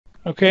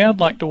Okay, I'd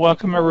like to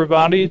welcome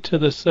everybody to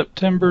the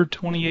September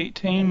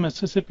 2018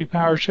 Mississippi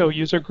PowerShell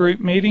User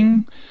Group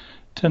meeting.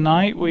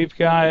 Tonight we've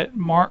got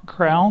Mark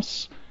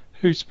Krause,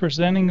 who's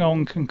presenting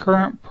on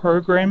concurrent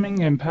programming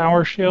in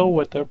PowerShell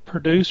with a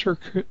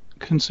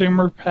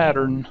producer-consumer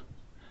pattern.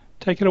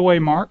 Take it away,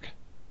 Mark.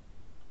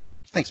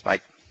 Thanks,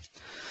 Mike.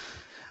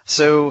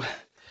 So,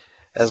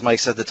 as Mike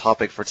said, the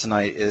topic for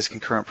tonight is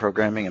concurrent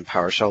programming in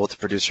PowerShell with the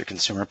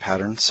producer-consumer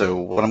pattern. So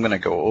what I'm going to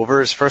go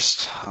over is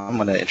first, I'm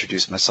going to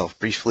introduce myself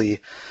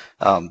briefly.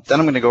 Then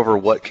I'm going to go over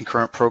what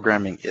concurrent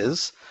programming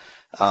is.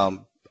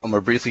 I'm going to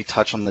briefly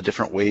touch on the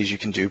different ways you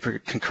can do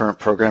concurrent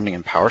programming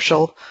in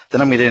PowerShell. Then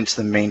I'm going to get into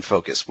the main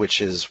focus,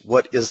 which is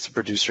what is the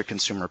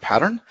producer-consumer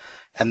pattern,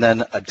 and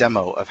then a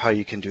demo of how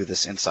you can do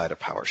this inside of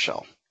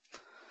PowerShell.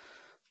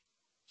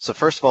 So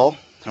first of all,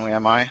 who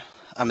am I?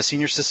 I'm a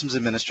senior systems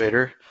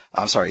engineer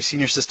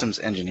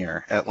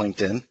at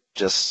LinkedIn,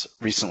 just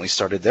recently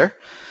started there.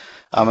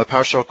 I'm a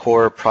PowerShell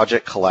Core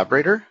project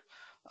collaborator.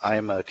 I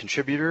am a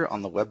contributor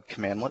on the web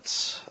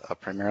commandlets,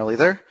 primarily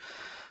there.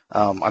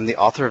 I'm the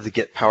author of the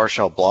Get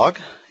PowerShell blog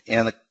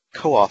and the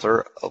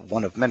co-author of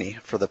one of many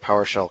for the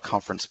PowerShell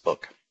conference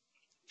book.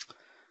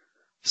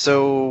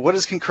 So what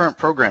is concurrent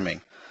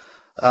programming?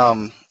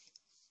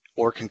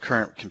 Or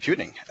concurrent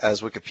computing,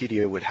 as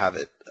Wikipedia would have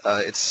it.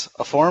 It's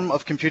a form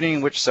of computing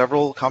in which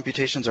several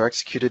computations are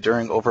executed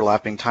during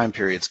overlapping time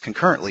periods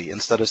concurrently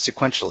instead of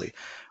sequentially,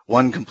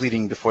 one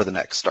completing before the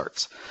next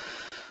starts.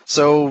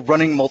 So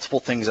running multiple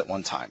things at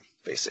one time,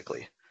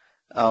 basically.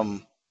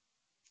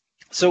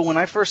 So when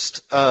I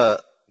first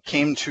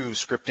came to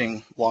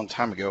scripting a long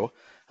time ago,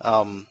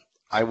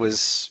 I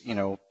was,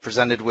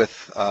 presented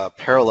with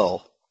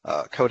parallel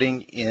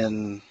coding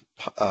in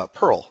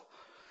Perl.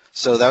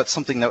 So that's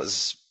something that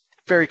was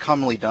very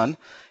commonly done,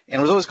 and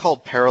it was always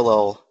called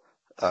parallel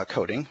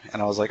coding,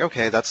 and I was like,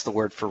 okay, that's the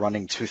word for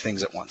running two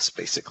things at once,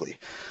 basically.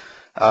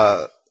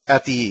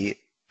 At the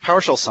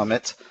PowerShell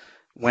Summit,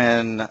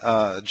 when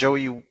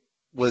Joey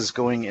was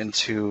going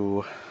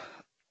into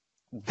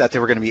that they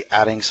were going to be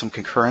adding some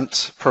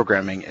concurrent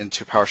programming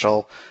into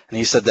PowerShell, and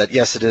he said that,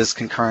 yes, it is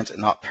concurrent and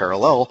not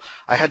parallel,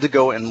 I had to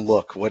go and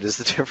look what is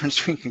the difference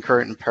between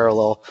concurrent and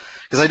parallel,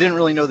 because I didn't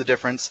really know the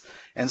difference.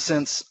 And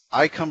since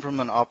I come from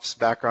an ops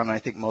background, and I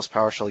think most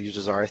PowerShell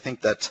users are, I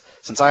think that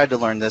since I had to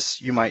learn this,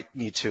 you might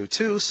need to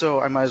too, so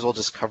I might as well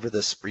just cover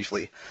this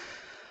briefly.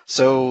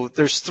 So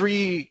there's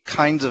three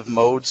kinds of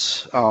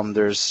modes.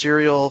 There's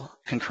serial,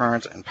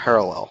 concurrent, and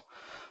parallel.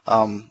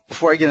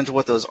 Before I get into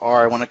what those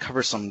are, I want to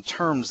cover some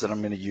terms that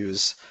I'm going to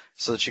use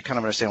so that you kind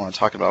of understand what I'm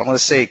talking about. I'm going to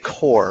say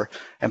core,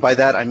 and by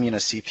that I mean a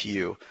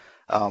CPU.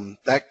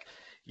 That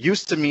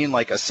used to mean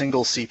like a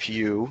single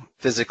CPU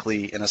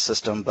physically in a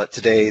system, but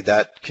today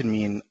that can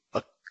mean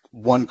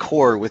one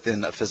core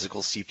within a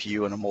physical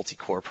CPU and a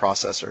multi-core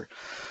processor.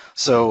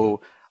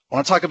 So when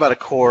I talk about a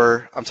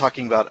core, I'm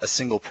talking about a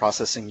single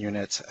processing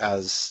unit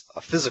as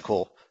a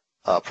physical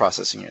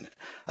processing unit.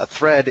 A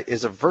thread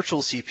is a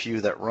virtual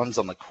CPU that runs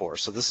on the core.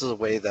 So this is a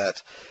way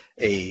that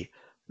a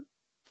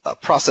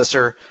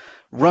processor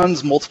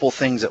runs multiple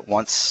things at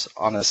once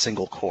on a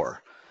single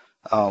core.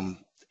 And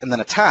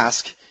then a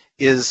task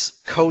is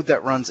code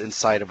that runs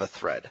inside of a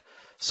thread.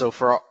 So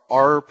for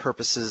our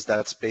purposes,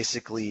 that's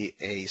basically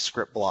a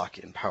script block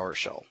in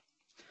PowerShell.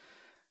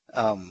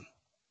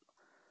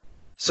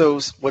 So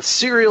what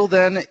serial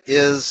then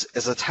is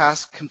a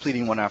task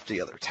completing one after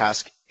the other.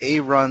 Task A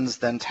runs,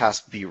 then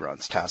task B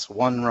runs. Task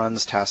 1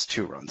 runs, task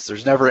 2 runs.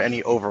 There's never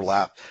any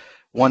overlap.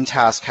 One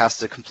task has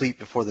to complete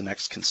before the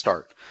next can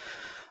start.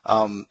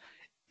 It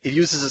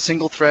uses a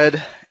single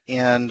thread,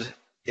 and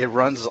it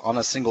runs on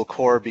a single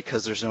core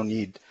because there's no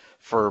need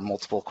for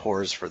multiple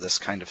cores for this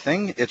kind of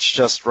thing. It's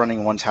just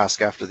running one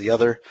task after the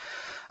other.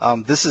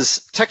 This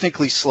is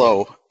technically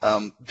slow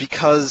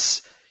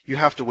because you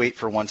have to wait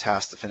for one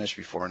task to finish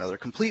before another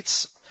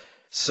completes.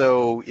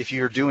 So if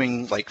you're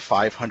doing like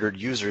 500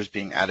 users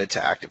being added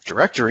to Active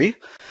Directory,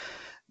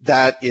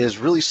 that is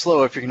really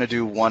slow if you're going to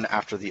do one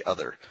after the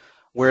other.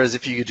 Whereas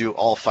if you could do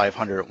all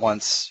 500 at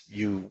once,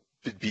 you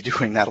would be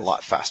doing that a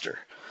lot faster.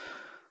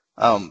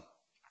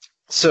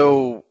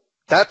 So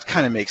that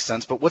kind of makes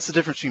sense, but what's the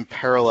difference between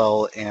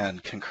parallel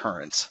and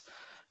concurrent?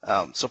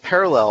 So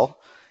parallel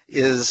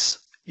is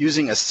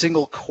using a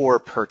single core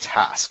per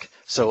task.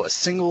 So a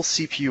single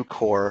CPU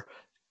core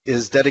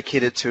is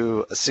dedicated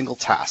to a single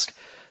task.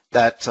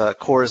 That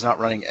core is not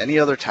running any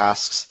other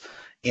tasks,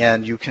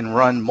 and you can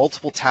run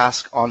multiple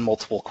tasks on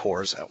multiple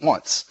cores at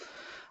once.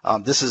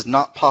 This is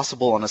not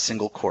possible on a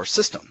single core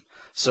system.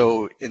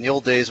 So in the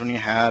old days when you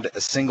had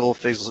a single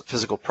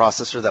physical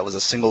processor that was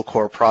a single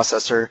core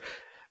processor,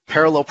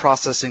 parallel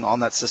processing on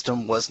that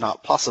system was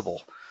not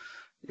possible.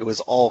 It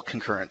was all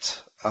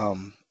concurrent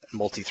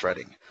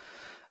multi-threading.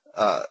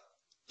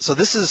 So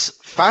this is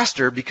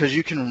faster because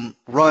you can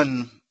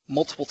run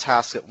multiple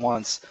tasks at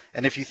once,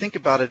 and if you think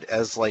about it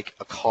as like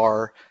a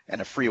car and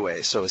a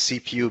freeway, so a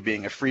CPU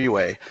being a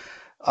freeway,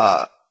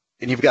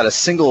 and you've got a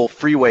single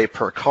freeway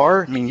per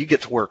car, I mean, you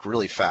get to work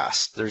really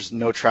fast. There's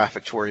no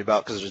traffic to worry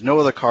about because there's no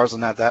other cars on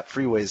that. That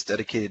freeway is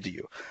dedicated to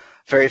you.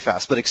 Very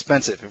fast, but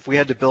expensive. If we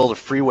had to build a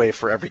freeway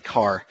for every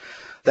car,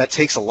 that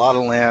takes a lot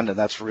of land and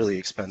that's really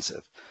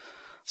expensive.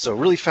 So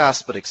really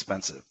fast, but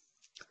expensive.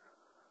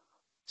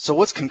 So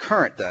what's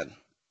concurrent then?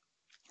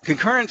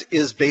 Concurrent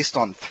is based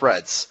on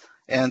threads,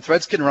 and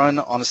threads can run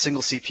on a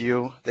single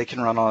CPU. They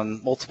can run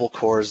on multiple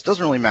cores.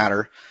 Doesn't really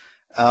matter.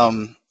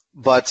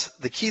 But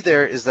the key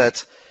there is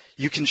that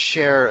you can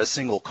share a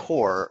single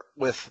core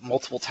with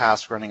multiple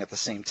tasks running at the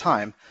same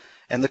time,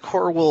 and the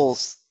core will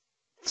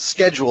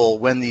schedule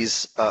when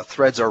these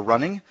threads are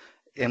running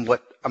and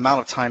what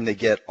amount of time they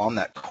get on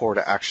that core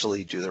to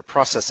actually do their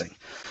processing.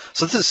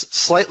 So this is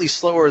slightly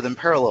slower than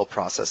parallel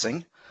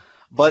processing,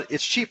 but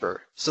it's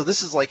cheaper. So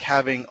this is like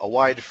having a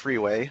wide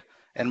freeway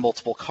and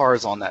multiple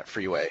cars on that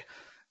freeway.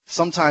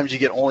 Sometimes you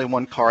get only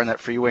one car on that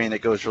freeway and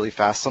it goes really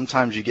fast.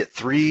 Sometimes you get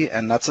three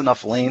and that's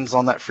enough lanes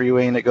on that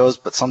freeway and it goes,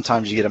 but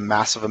sometimes you get a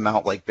massive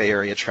amount like Bay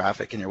Area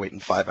traffic and you're waiting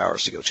 5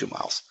 hours to go 2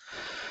 miles.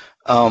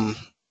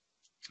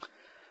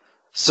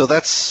 So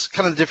that's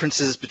kind of the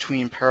differences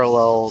between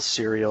parallel,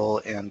 serial,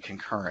 and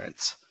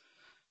concurrent.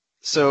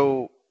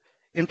 So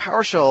in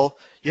PowerShell,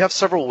 you have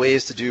several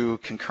ways to do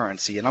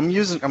concurrency, and I'm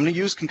going to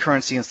use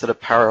concurrency instead of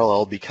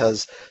parallel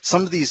because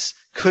some of these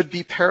could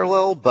be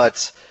parallel,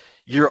 but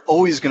you're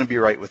always going to be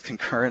right with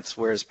concurrence,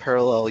 whereas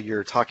parallel,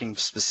 you're talking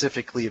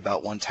specifically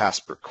about one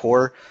task per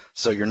core,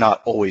 so you're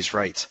not always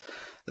right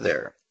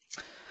there.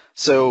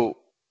 So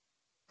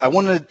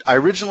I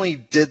originally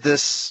did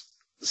this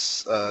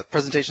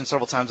presentation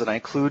several times, and I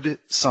include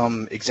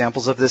some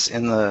examples of this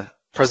in the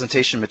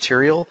presentation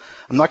material.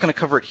 I'm not going to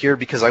cover it here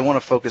because I want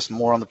to focus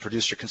more on the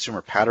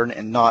producer-consumer pattern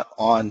and not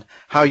on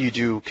how you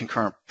do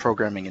concurrent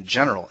programming in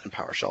general in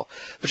PowerShell.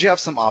 But you have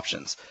some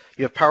options.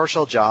 You have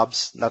PowerShell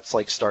jobs. That's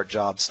like start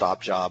job,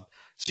 stop job.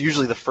 It's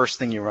usually the first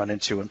thing you run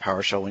into in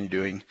PowerShell when you're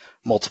doing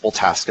multiple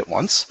tasks at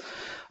once.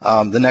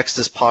 The next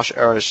is Posh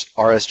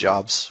RS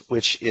jobs,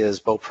 which is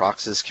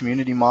Boprox's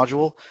community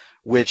module,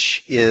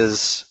 which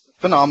is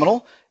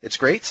phenomenal. It's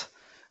great.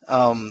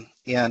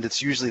 And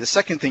it's usually the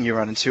second thing you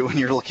run into when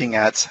you're looking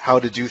at how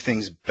to do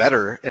things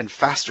better and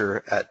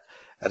faster at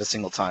a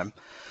single time.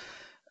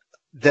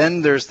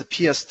 Then there's the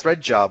PS thread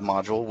job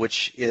module,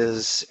 which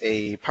is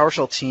a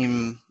PowerShell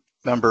team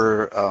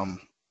member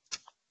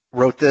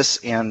wrote this,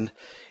 and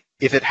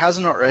if it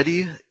hasn't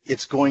already,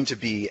 it's going to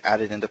be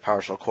added into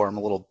PowerShell Core. I'm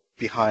a little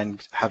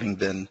behind having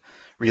been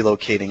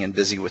relocating and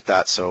busy with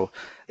that, so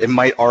it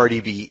might already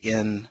be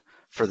in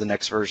for the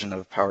next version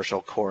of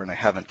PowerShell Core, and I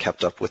haven't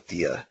kept up with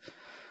the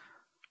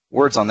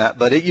words on that,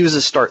 but it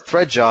uses start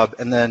thread job,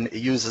 and then it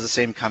uses the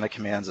same kind of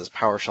commands as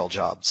PowerShell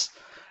jobs.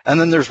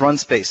 And then there's run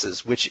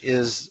spaces, which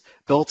is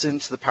built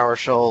into the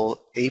PowerShell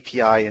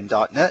API in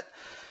 .NET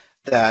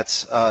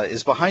that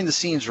is behind the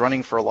scenes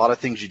running for a lot of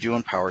things you do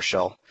in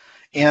PowerShell.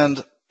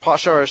 And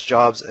PoshRS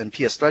jobs and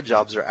PS thread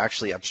jobs are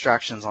actually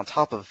abstractions on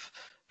top of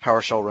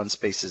PowerShell run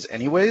spaces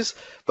anyways,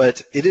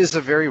 but it is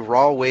a very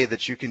raw way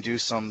that you can do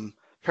some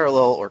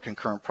parallel or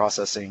concurrent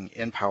processing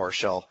in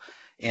PowerShell.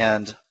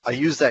 And I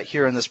use that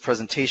here in this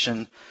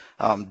presentation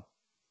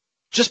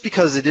just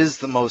because it is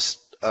the most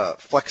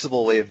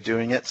flexible way of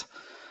doing it,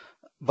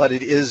 but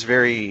it is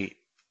very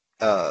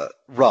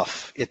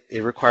rough.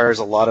 It requires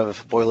a lot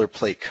of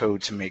boilerplate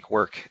code to make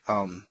work,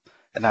 and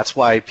that's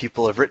why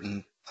people have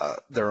written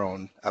their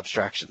own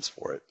abstractions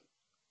for it.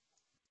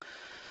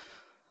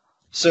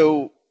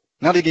 So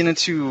now to get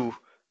into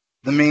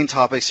the main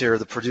topics here,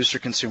 the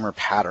producer-consumer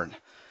pattern.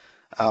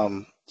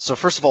 So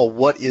first of all,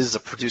 what is a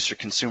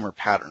producer-consumer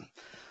pattern?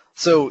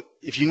 So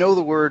if you know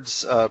the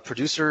words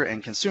producer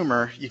and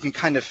consumer, you can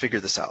kind of figure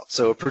this out.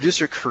 So a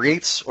producer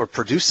creates or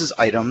produces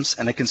items,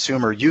 and a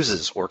consumer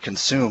uses or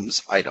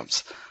consumes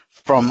items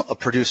from a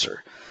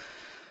producer.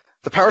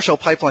 The PowerShell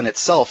pipeline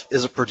itself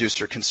is a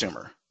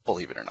producer-consumer,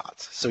 believe it or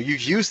not. So you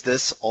use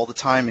this all the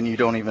time and you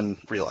don't even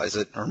realize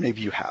it, or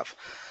maybe you have.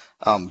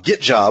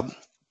 Get job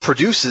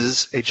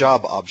produces a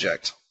job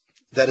object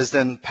that is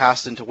then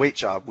passed into wait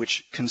job,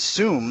 which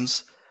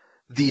consumes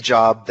the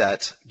job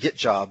that get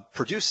job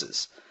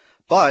produces.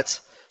 But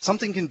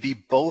something can be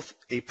both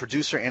a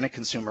producer and a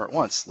consumer at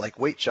once, like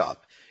wait job.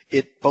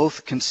 It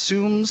both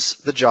consumes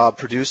the job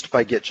produced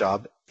by get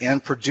job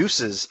and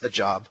produces a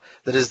job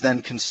that is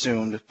then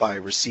consumed by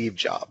receive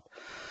job.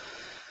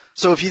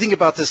 So if you think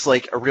about this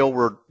like a real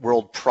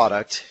world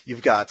product,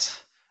 you've got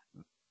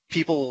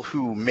people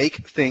who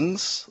make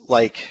things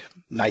like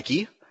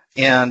Nike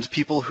and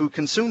people who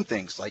consume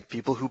things like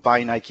people who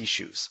buy Nike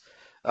shoes.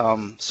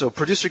 So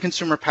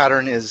producer-consumer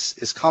pattern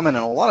is common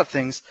in a lot of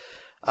things.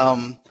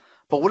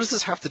 But what does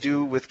this have to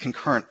do with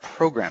concurrent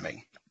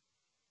programming?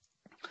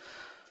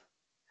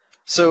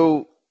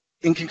 So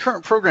in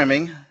concurrent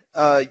programming,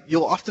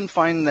 you'll often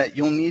find that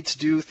you'll need to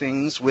do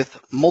things with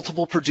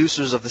multiple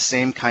producers of the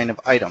same kind of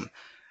item.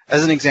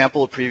 As an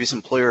example, a previous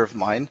employer of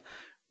mine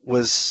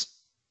was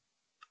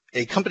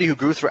a company who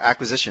grew through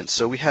acquisition.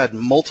 So we had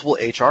multiple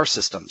HR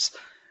systems.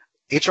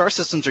 HR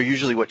systems are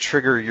usually what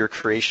trigger your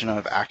creation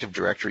of Active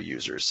Directory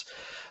users.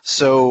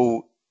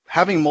 So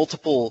having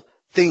multiple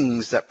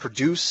things that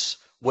produce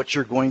what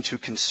you're going to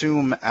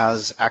consume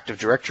as Active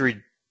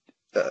Directory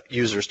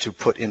users to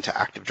put into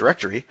Active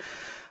Directory,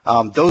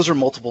 those are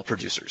multiple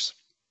producers.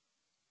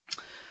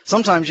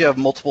 Sometimes you have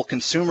multiple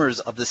consumers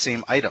of the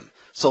same item.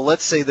 So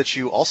let's say that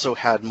you also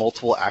had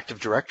multiple Active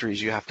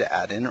Directories you have to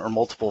add in, or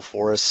multiple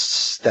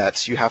forests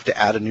that you have to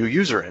add a new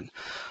user in.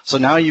 So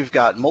now you've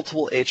got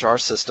multiple HR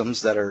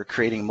systems that are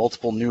creating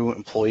multiple new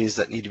employees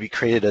that need to be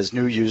created as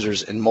new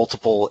users in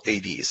multiple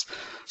ADs.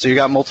 So you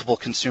got multiple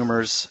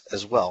consumers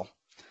as well.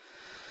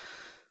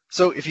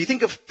 So if you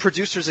think of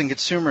producers and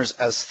consumers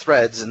as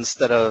threads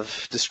instead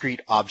of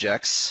discrete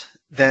objects,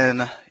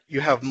 then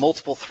you have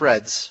multiple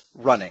threads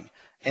running.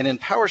 And in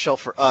PowerShell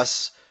for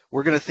us,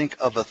 we're going to think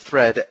of a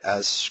thread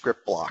as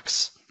script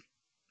blocks.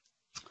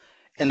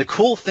 And the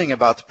cool thing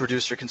about the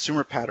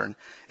producer-consumer pattern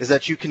is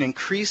that you can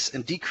increase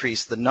and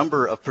decrease the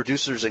number of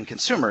producers and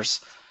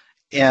consumers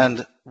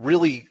and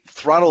really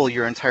throttle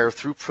your entire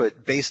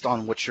throughput based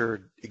on what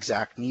your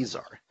exact needs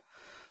are.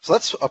 So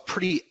that's a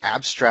pretty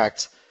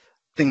abstract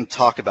thing to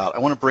talk about. I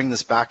want to bring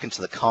this back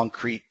into the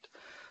concrete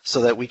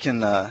so that we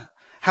can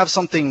have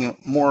something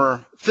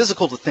more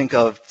physical to think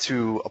of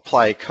to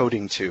apply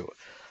coding to.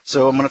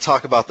 So I'm going to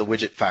talk about the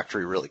widget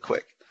factory really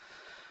quick.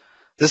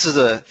 This is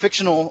a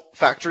fictional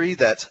factory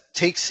that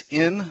takes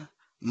in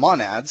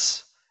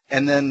monads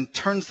and then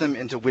turns them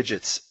into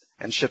widgets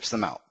and ships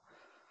them out.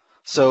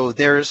 So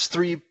there's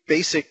three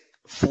basic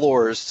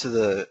floors to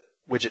the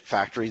widget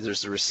factory.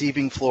 There's the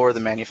receiving floor, the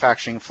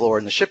manufacturing floor,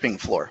 and the shipping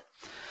floor.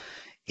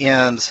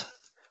 And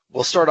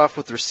we'll start off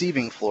with the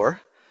receiving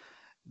floor.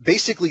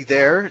 Basically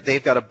there,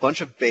 they've got a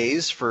bunch of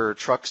bays for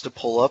trucks to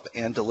pull up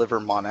and deliver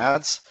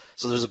monads.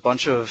 So there's a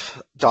bunch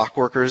of dock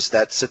workers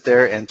that sit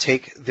there and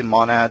take the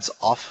monads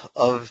off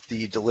of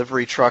the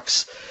delivery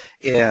trucks,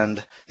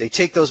 and they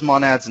take those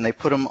monads and they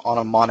put them on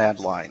a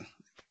monad line.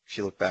 If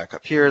you look back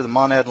up here, the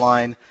monad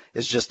line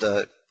is just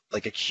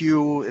like a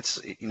queue. It's,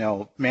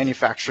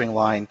 manufacturing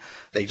line.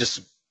 They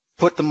just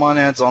put the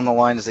monads on the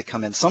line as they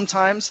come in.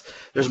 Sometimes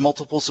there's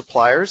multiple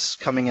suppliers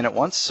coming in at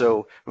once,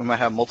 so we might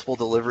have multiple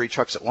delivery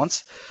trucks at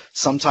once.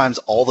 Sometimes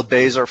all the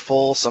bays are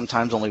full.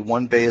 Sometimes only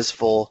one bay is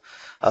full.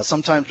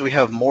 Sometimes we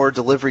have more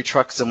delivery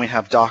trucks than we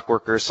have dock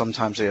workers.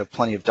 Sometimes we have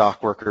plenty of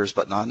dock workers,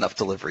 but not enough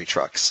delivery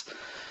trucks.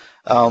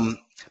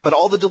 But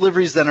all the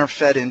deliveries then are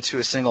fed into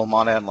a single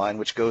monad line,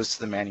 which goes to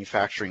the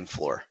manufacturing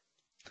floor.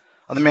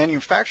 On the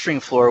manufacturing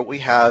floor, what we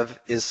have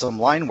is some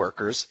line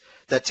workers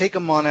that take a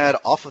monad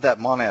off of that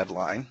monad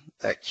line,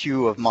 that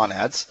queue of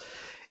monads,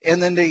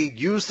 and then they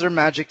use their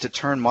magic to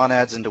turn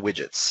monads into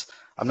widgets.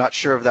 I'm not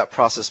sure of that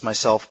process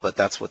myself, but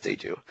that's what they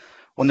do.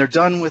 When they're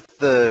done with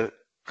the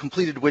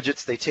completed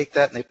widgets, they take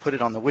that and they put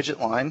it on the widget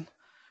line,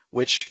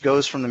 which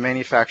goes from the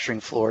manufacturing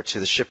floor to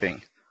the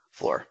shipping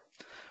floor.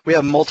 We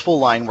have multiple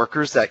line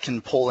workers that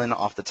can pull in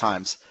off the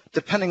times.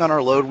 Depending on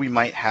our load, we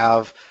might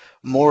have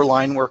more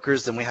line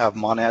workers than we have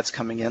monads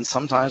coming in.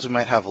 Sometimes we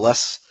might have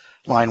less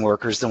line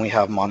workers than we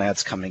have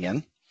monads coming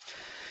in.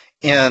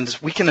 And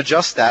we can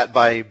adjust that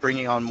by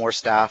bringing on more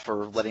staff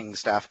or letting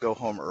staff go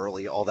home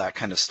early, all that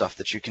kind of stuff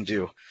that you can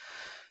do.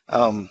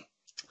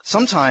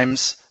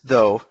 Sometimes,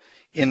 though,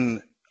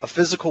 in a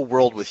physical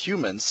world with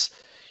humans,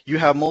 you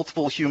have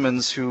multiple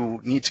humans who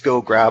need to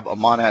go grab a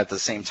monad at the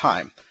same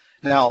time.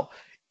 Now,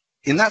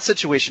 in that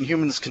situation,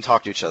 humans can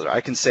talk to each other.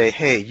 I can say,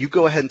 hey, you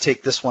go ahead and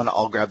take this one,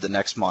 I'll grab the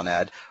next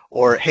monad.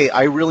 Or, hey,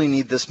 I really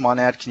need this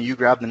monad, can you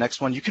grab the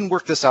next one? You can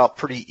work this out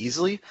pretty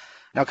easily.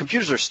 Now,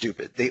 computers are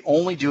stupid. They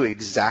only do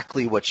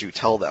exactly what you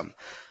tell them.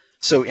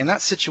 So in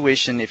that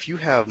situation, if you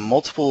have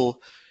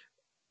multiple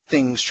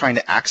things trying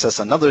to access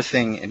another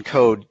thing in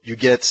code, you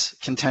get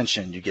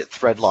contention, you get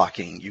thread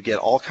locking, you get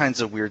all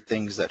kinds of weird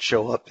things that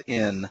show up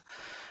in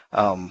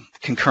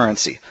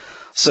concurrency.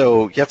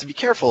 So you have to be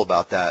careful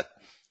about that.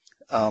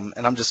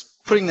 And I'm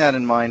just putting that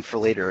in mind for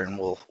later, and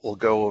we'll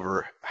go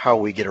over how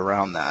we get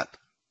around that.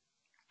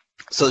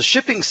 So the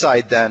shipping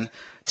side then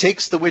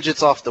takes the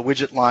widgets off the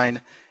widget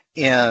line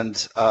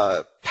and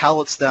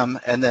pallets them,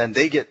 and then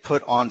they get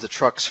put onto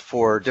trucks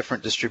for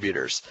different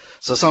distributors.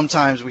 So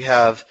sometimes we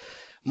have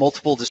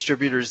multiple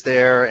distributors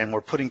there, and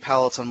we're putting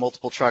pallets on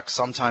multiple trucks.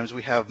 Sometimes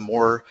we have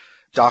more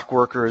dock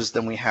workers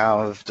than we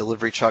have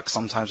delivery trucks.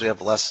 Sometimes we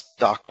have less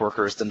dock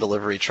workers than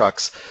delivery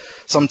trucks.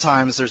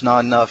 Sometimes there's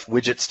not enough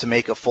widgets to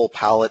make a full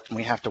pallet, and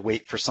we have to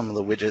wait for some of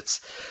the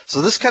widgets.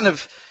 So this kind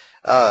of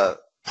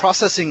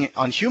processing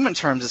on human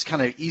terms is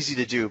kind of easy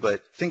to do,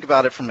 but think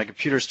about it from a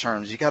computer's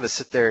terms. You got to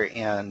sit there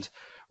and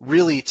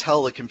really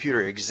tell the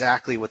computer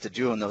exactly what to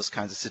do in those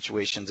kinds of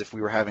situations if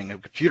we were having a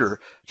computer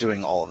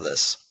doing all of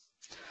this.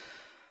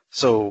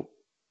 So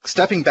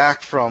stepping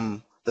back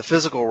from the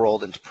physical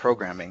world into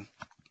programming,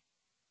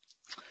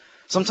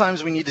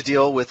 sometimes we need to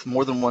deal with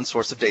more than one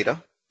source of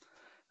data.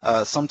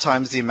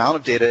 Sometimes the amount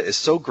of data is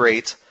so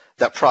great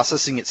that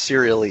processing it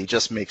serially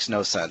just makes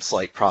no sense.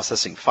 Like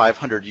processing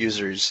 500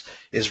 users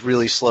is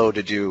really slow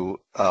to do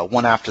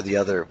one after the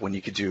other when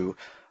you could do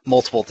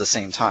multiple at the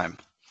same time.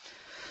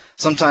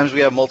 Sometimes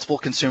we have multiple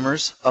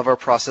consumers of our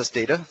process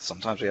data.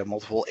 Sometimes we have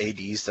multiple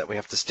ADs that we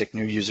have to stick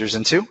new users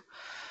into.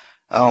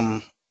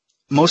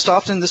 Most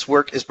often this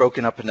work is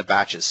broken up into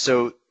batches.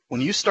 So when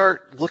you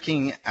start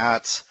looking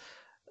at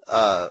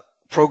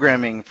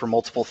programming for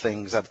multiple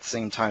things at the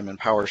same time in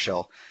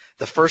PowerShell,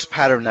 the first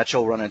pattern that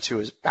you'll run into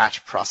is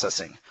batch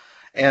processing.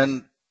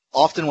 And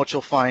often what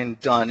you'll find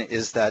done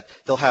is that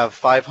they'll have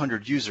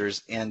 500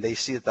 users and they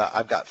see that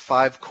I've got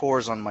 5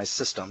 cores on my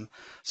system.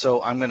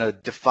 So I'm going to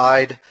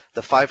divide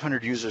the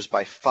 500 users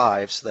by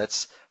 5, so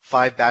that's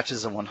 5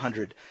 batches of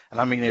 100. And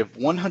I'm going to give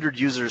 100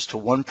 users to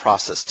one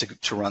process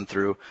to run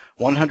through,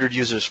 100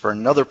 users for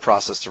another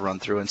process to run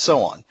through, and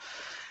so on.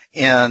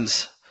 And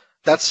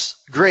that's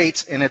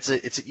great, and it's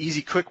an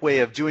easy, quick way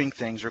of doing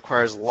things,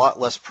 requires a lot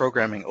less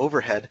programming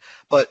overhead.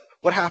 But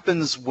what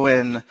happens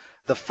when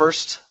the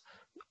first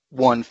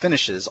one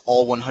finishes,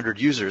 all 100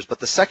 users, but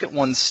the second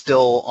one's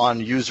still on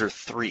user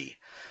 3?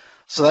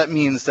 So that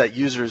means that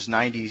users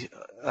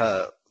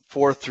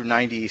 4 through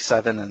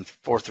 97 and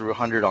 4 through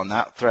 100 on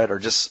that thread are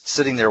just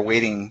sitting there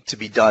waiting to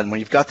be done when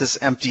you've got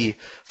this empty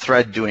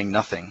thread doing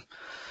nothing.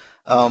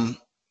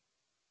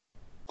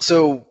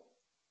 So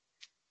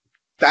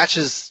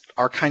batches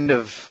are kind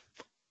of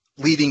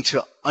leading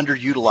to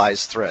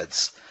underutilized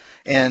threads.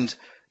 And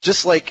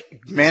just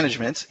like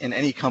management in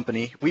any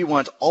company, we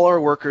want all our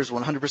workers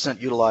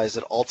 100% utilized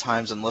at all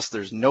times unless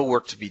there's no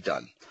work to be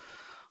done.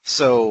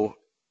 So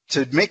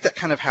to make that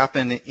kind of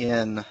happen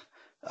in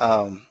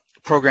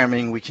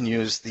programming, we can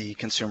use the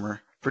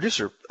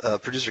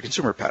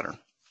producer-consumer pattern.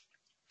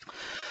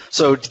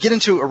 So to get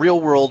into a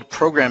real-world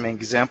programming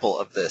example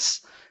of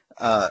this,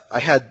 I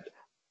had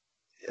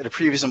at a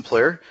previous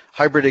employer,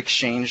 hybrid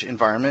exchange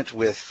environment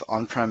with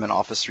on-prem and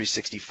Office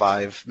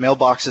 365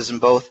 mailboxes in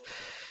both.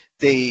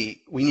 We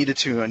needed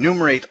to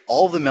enumerate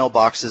all the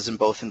mailboxes in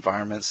both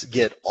environments,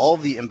 get all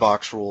the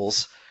inbox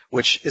rules,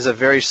 which is a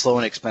very slow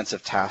and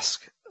expensive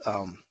task.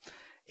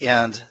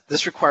 And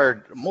this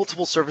required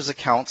multiple service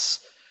accounts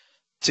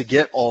to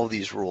get all of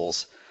these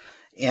rules.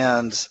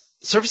 And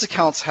service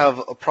accounts have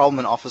a problem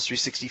in Office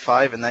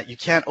 365 in that you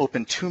can't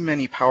open too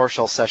many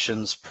PowerShell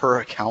sessions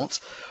per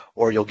account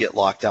or you'll get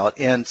locked out.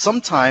 And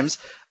sometimes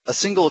a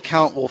single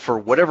account will, for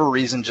whatever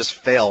reason, just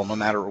fail no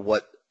matter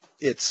what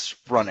it's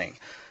running.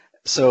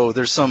 So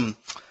there's some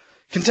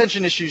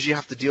contention issues you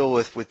have to deal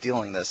with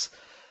dealing this,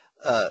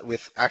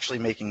 with actually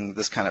making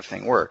this kind of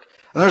thing work.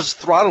 And there's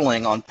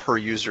throttling on per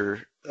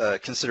user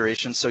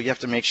considerations, so you have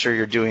to make sure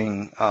you're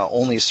doing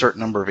only a certain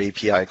number of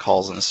API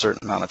calls in a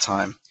certain amount of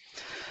time.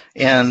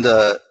 And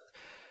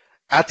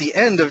at the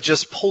end of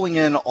just pulling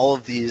in all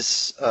of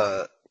these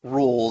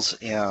rules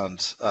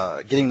and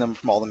getting them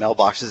from all the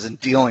mailboxes and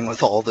dealing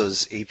with all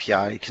those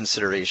API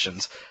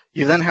considerations,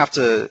 you then have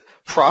to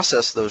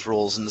process those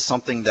rules into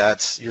something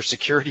that your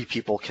security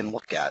people can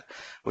look at,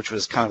 which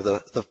was kind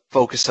of the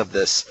focus of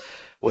this,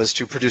 was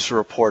to produce a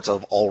report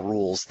of all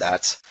rules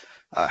that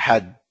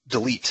had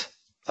delete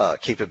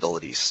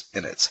capabilities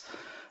in it.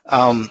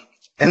 And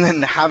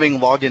then having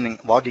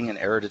logging and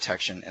error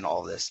detection in all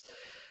of this.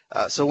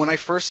 So when I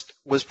first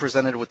was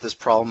presented with this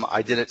problem,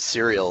 I did it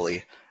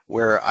serially,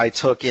 where I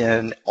took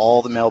in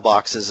all the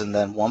mailboxes and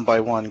then one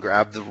by one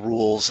grabbed the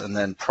rules and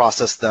then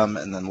processed them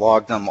and then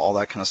logged them, all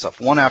that kind of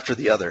stuff, one after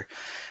the other.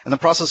 And the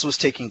process was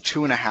taking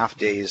 2.5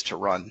 days to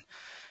run.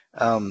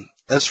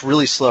 That's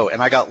really slow.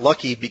 And I got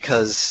lucky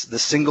because the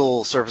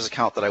single service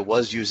account that I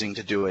was using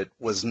to do it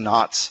was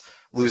not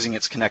losing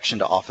its connection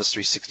to Office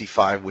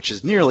 365, which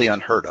is nearly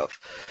unheard of.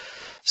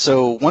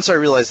 So once I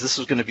realized this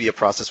was going to be a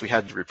process we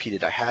had to repeat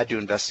it, I had to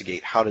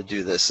investigate how to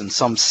do this in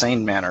some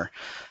sane manner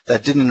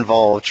that didn't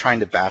involve trying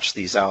to batch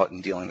these out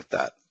and dealing with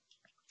that.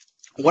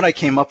 What I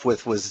came up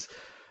with was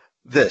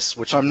this,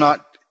 which I'm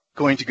not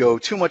going to go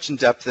too much in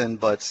depth in,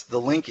 but the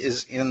link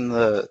is in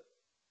the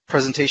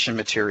presentation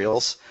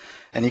materials,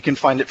 and you can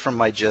find it from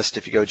my gist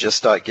if you go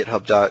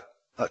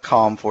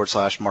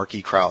gist.github.com/Mark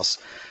E. Krause.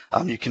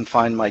 You can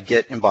find my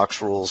Git inbox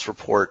rules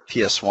report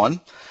PS1,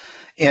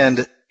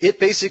 and it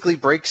basically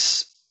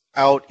breaks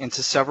out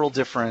into several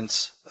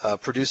different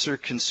producer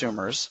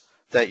consumers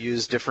that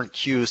use different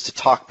queues to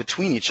talk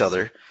between each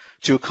other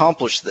to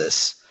accomplish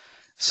this.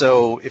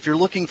 So if you're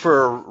looking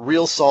for a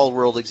real solid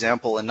world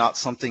example and not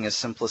something as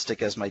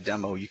simplistic as my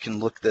demo, you can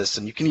look this,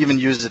 and you can even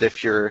use it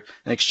if you're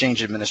an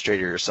Exchange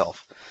administrator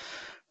yourself.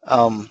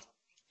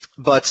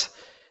 But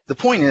the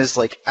point is,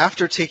 like,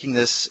 after taking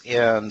this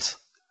and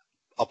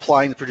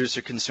applying the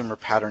producer consumer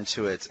pattern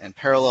to it and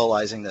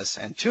parallelizing this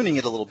and tuning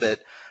it a little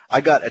bit, I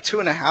got a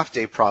 2.5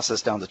 day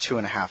process down to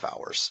 2.5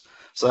 hours.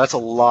 So that's a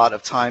lot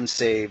of time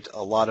saved,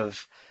 a lot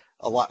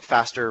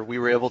faster. We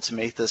were able to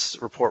make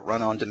this report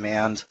run on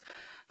demand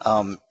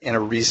in a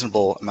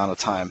reasonable amount of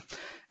time.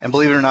 And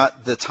believe it or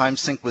not, the time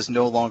sync was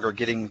no longer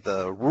getting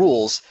the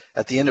rules.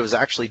 At the end, it was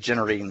actually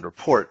generating the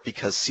report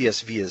because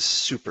CSV is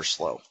super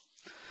slow.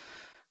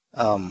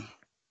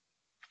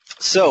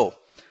 So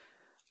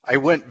I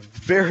went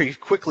very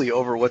quickly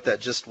over what that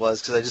just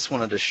was because I just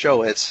wanted to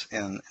show it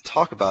and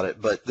talk about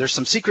it, but there's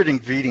some secret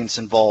ingredients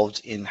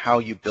involved in how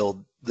you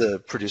build the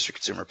producer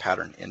consumer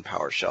pattern in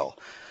PowerShell.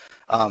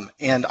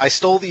 And I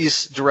stole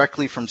these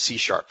directly from C#.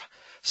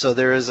 So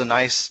there is a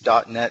nice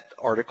 .NET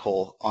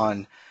article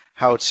on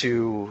how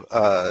to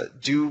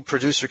do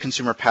producer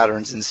consumer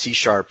patterns in C#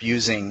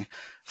 using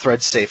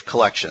thread safe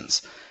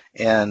collections.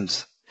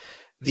 And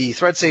the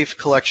thread-safe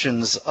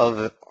collections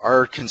of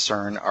our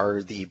concern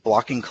are the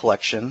blocking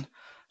collection,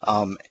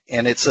 and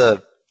it's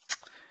a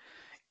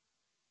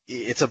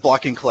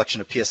blocking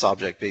collection of PS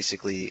object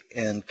basically,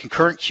 and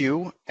concurrent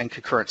queue and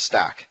concurrent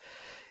stack.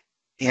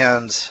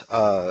 And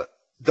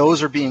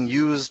those are being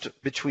used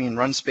between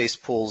run space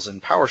pools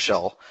in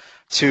PowerShell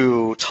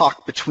to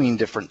talk between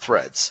different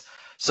threads.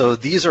 So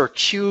these are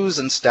queues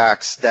and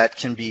stacks that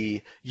can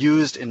be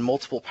used in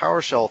multiple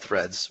PowerShell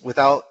threads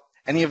without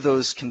any of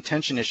those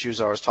contention issues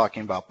I was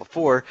talking about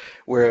before,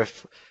 where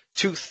if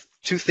two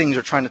things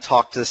are trying to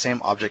talk to the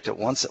same object at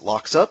once, it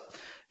locks up.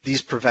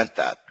 These prevent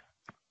that,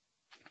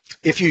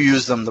 if you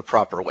use them the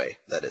proper way,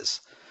 that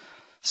is.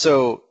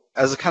 So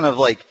as a kind of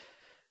like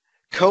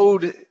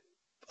code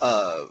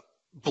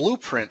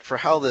blueprint for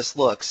how this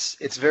looks,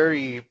 it's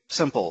very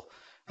simple.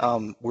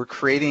 We're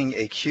creating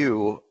a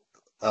queue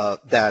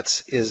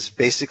that is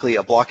basically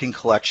a blocking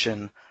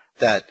collection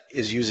that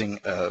is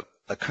using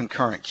a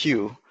concurrent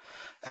queue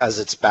as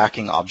its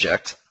backing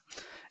object.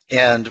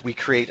 And we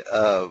create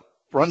a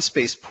run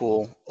space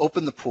pool,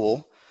 open the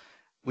pool,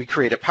 we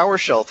create a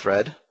PowerShell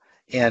thread,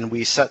 and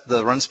we set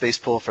the run space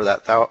pool for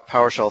that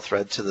PowerShell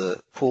thread to the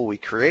pool we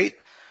create.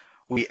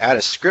 We add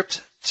a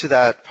script to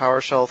that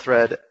PowerShell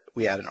thread,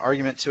 we add an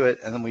argument to it,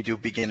 and then we do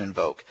begin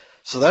invoke.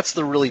 So that's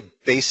the really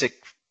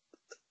basic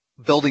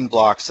building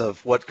blocks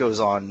of what goes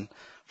on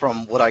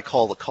from what I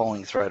call the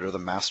calling thread or the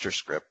master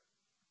script.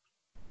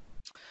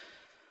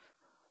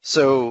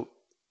 So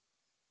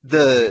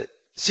the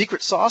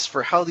secret sauce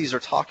for how these are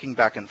talking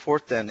back and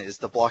forth then is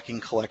the blocking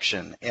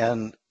collection,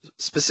 and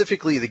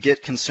specifically the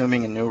get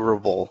consuming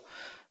enumerable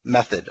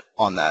method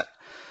on that.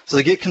 So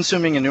the get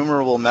consuming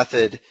enumerable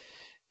method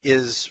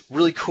is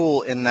really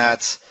cool in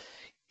that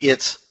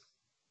it's,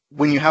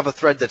 when you have a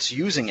thread that's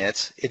using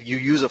it, you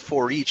use a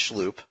for each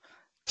loop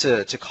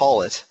to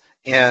call it,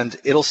 and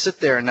it'll sit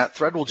there and that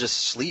thread will just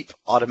sleep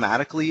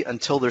automatically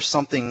until there's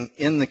something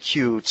in the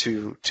queue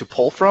to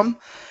pull from.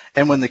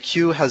 And when the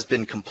queue has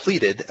been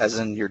completed, as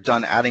in you're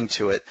done adding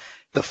to it,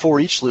 the for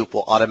each loop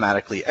will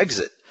automatically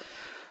exit.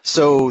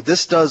 So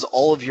this does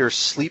all of your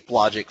sleep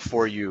logic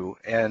for you.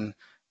 And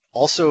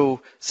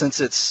also, since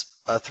it's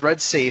a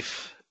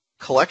thread-safe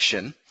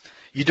collection,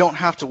 you don't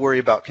have to worry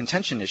about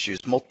contention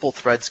issues. Multiple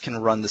threads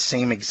can run the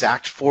same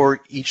exact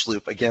for each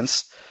loop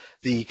against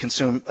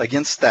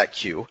that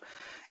queue,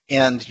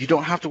 and you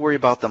don't have to worry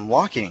about them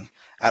locking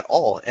at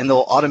all. And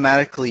they'll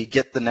automatically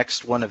get the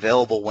next one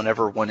available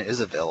whenever one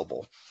is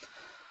available.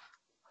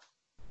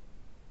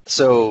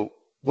 So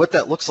what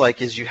that looks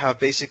like is you have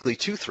basically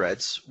two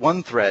threads.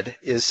 One thread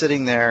is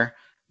sitting there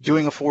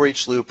doing a for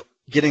each loop,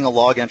 getting a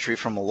log entry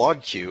from a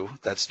log queue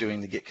that's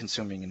doing the get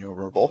consuming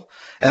enumerable,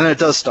 and then it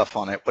does stuff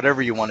on it,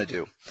 whatever you want to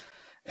do.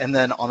 And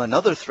then on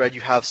another thread,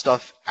 you have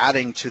stuff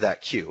adding to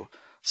that queue.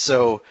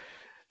 So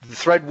the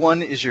thread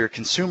 1 is your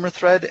consumer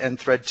thread, and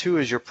thread 2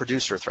 is your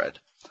producer thread.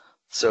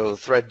 So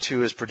thread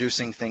 2 is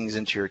producing things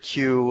into your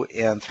queue,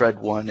 and thread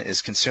 1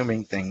 is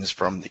consuming things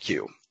from the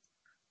queue.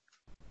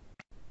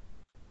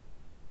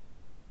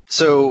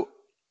 So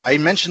I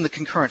mentioned the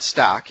concurrent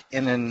stack,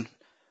 and in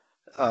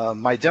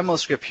my demo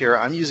script here,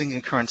 I'm using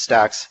concurrent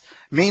stacks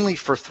mainly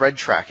for thread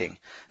tracking.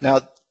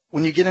 Now,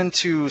 when you get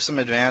into some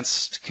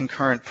advanced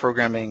concurrent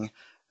programming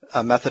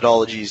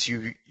methodologies,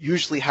 you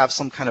usually have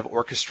some kind of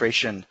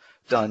orchestration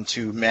done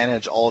to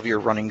manage all of your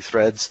running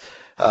threads,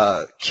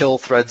 kill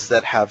threads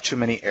that have too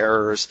many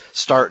errors,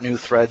 start new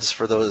threads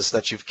for those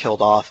that you've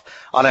killed off,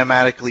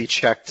 automatically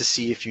check to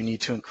see if you need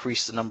to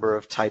increase the number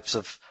of types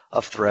of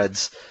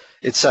threads,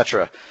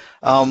 etc.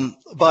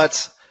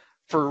 But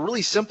for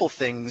really simple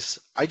things,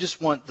 I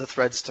just want the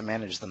threads to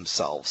manage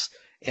themselves.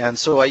 And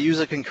so I use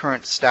a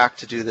concurrent stack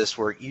to do this,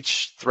 where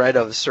each thread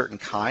of a certain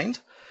kind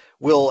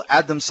will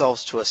add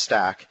themselves to a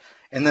stack.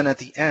 And then at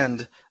the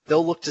end,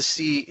 they'll look to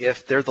see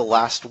if they're the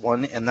last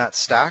one in that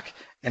stack.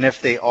 And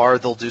if they are,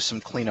 they'll do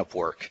some cleanup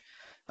work.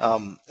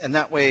 And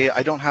that way,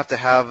 I don't have to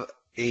have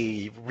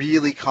a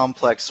really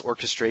complex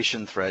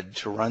orchestration thread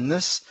to run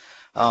this.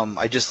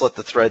 I just let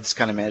the threads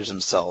kind of manage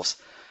themselves.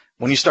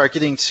 When you start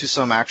getting to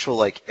some actual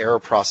like error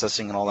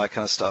processing and all that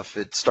kind of stuff,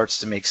 it starts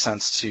to make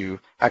sense to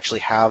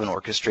actually have an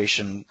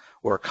orchestration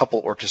or a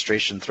couple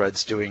orchestration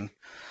threads doing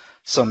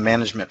some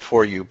management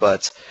for you.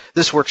 But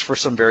this works for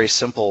some very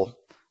simple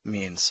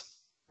means.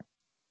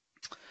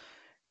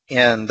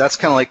 And that's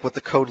kind of like what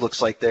the code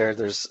looks like there.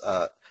 There's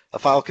a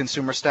file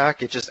consumer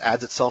stack. It just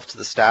adds itself to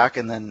the stack,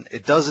 and then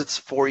it does its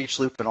for each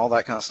loop and all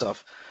that kind of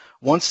stuff.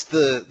 Once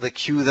the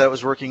queue that it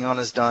was working on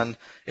is done,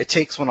 it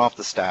takes one off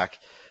the stack.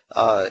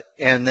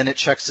 And then it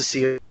checks to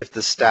see if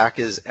the stack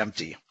is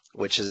empty,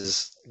 which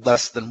is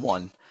less than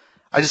 1.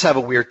 I just have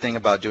a weird thing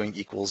about doing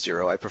equals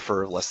 0. I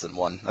prefer less than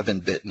 1. I've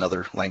been bit in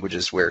other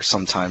languages where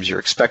sometimes you're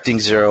expecting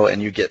 0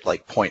 and you get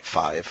like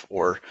 0.5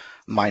 or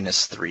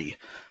 -3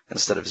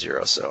 instead of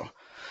 0. So,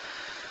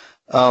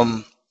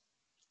 and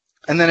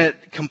then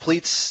it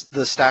completes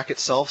the stack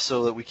itself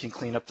so that we can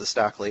clean up the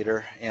stack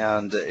later,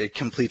 and it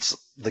completes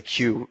the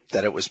queue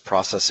that it was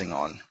processing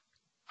on.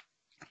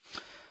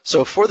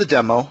 So for the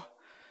demo,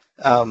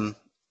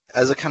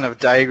 as a kind of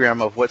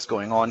diagram of what's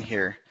going on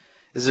here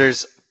is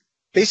there's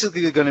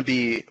basically going to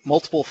be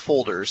multiple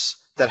folders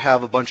that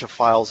have a bunch of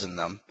files in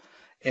them.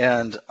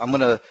 And I'm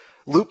going to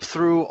loop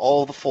through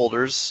all the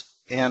folders,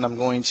 and I'm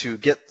going to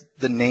get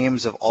the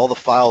names of all the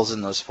files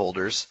in those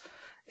folders.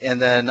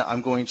 And then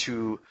I'm going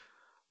to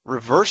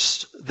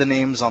reverse the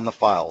names on the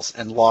files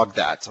and log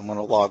that. I'm going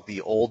to log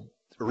the old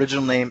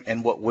original name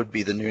and what would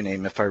be the new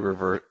name if I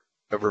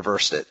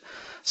reversed it.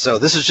 So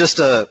this is just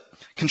a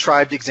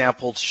contrived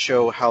example to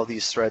show how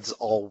these threads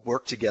all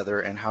work together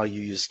and how you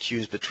use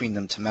queues between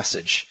them to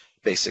message,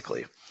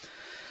 basically.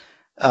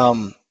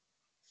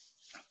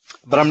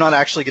 But I'm not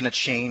actually going to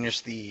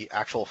change the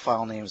actual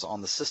file names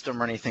on the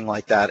system or anything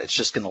like that. It's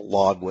just going to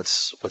log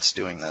what's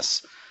doing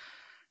this.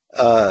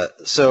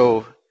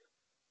 So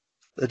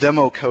the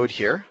demo code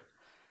here,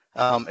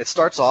 it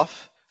starts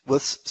off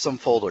with some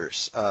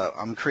folders. I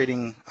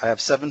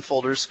have 7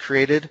 folders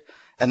created,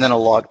 and then a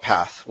log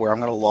path where I'm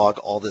going to log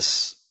all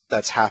this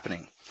that's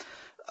happening.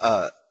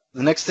 The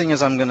next thing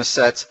is I'm going to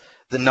set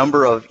the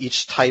number of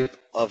each type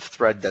of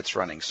thread that's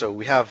running. So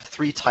we have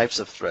 3 types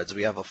of threads.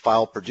 We have a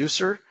file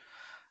producer,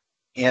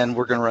 and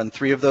we're going to run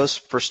 3 of those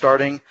for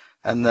starting,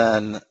 and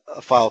then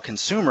a file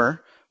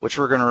consumer, which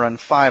we're going to run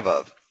 5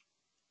 of.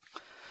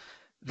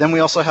 Then we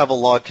also have a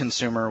log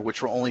consumer,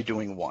 which we're only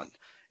doing 1.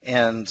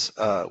 And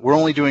we're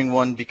only doing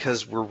 1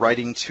 because we're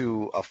writing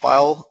to a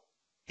file,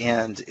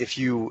 and if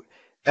you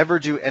ever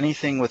do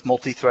anything with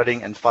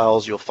multi-threading and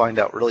files, you'll find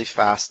out really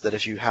fast that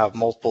if you have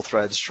multiple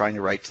threads trying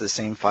to write to the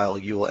same file,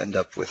 you will end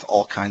up with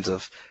all kinds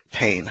of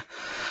pain.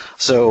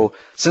 So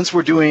since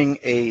we're doing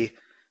a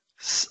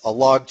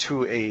log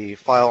to a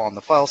file on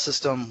the file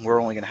system,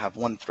 we're only going to have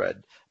 1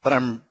 thread. But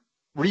I'm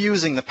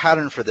reusing the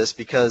pattern for this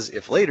because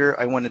if later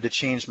I wanted to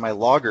change my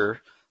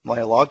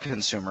log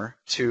consumer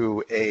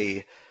to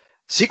a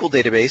SQL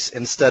database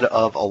instead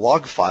of a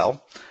log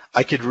file,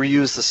 I could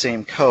reuse the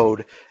same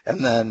code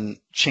and then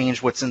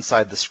change what's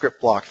inside the script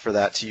block for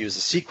that to use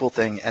a SQL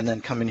thing, and then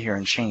come in here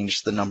and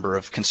change the number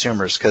of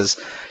consumers, because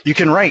you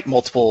can write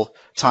multiple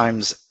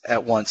times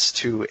at once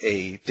to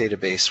a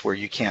database where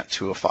you can't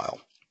to a file.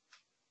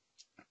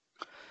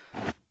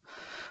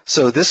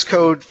 So this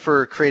code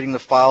for creating the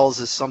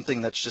files is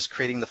something that's just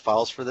creating the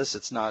files for this.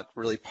 It's not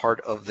really part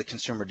of the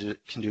consumer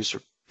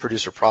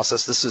producer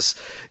process. This is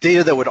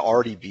data that would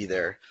already be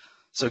there.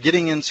 So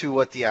getting into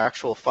what the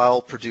actual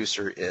file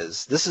producer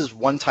is, this is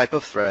one type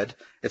of thread.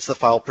 It's the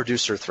file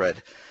producer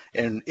thread.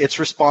 And its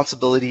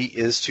responsibility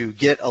is to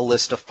get a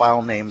list of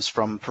file names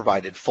from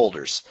provided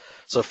folders.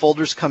 So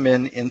folders come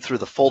in through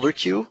the folder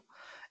queue,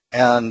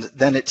 and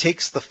then it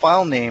takes the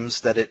file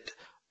names that it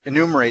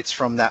enumerates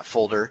from that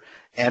folder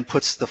and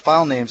puts the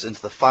file names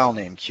into the file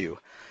name queue.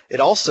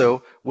 It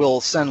also will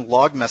send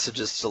log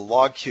messages to the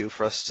log queue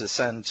for us to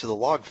send to the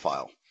log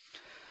file.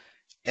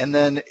 And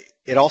then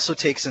it also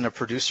takes in a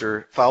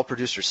file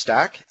producer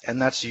stack, and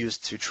that's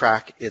used to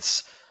track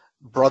its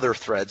brother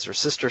threads or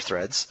sister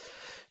threads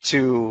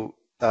to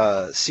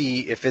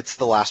see if it's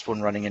the last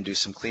one running and do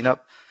some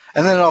cleanup.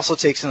 And then it also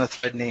takes in a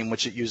thread name,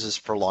 which it uses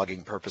for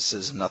logging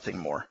purposes and nothing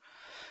more.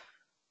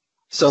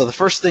 So the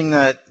first thing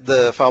that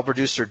the file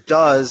producer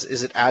does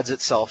is it adds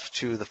itself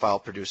to the file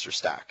producer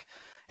stack.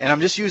 And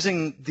I'm just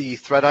using the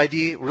thread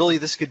ID. Really,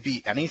 this could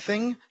be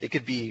anything. It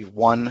could be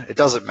 1. It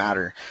doesn't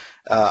matter.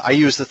 I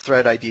use the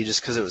thread ID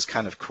just because it was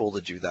kind of cool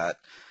to do that.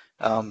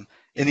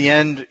 In the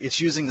end,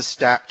 it's using the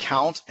stack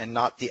count and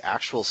not the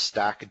actual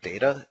stack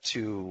data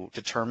to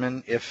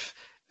determine if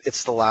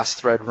it's the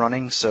last thread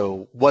running.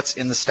 So what's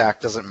in the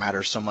stack doesn't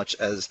matter so much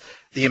as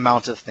the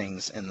amount of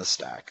things in the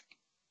stack.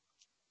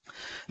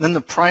 And then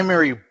the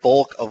primary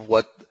bulk of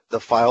what the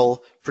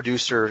file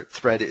producer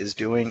thread is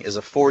doing is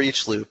a for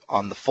each loop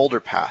on the folder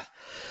path.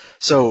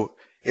 So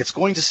it's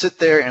going to sit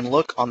there and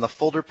look on the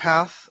folder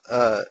path,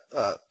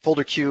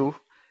 folder queue.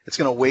 It's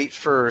going to wait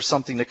for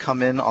something to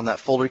come in on that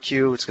folder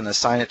queue. It's going to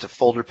assign it to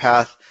folder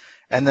path,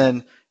 and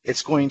then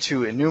it's going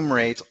to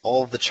enumerate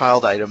all of the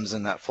child items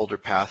in that folder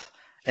path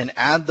and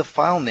add the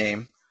file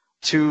name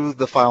to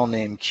the file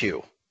name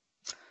queue.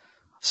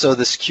 So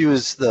this queue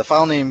is, the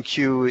file name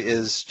queue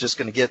is just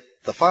going to get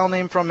the file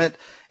name from it,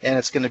 and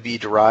it's going to be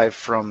derived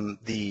from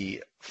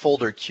the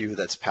folder queue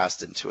that's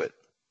passed into it.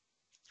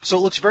 So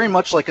it looks very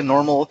much like a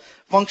normal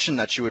function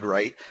that you would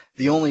write.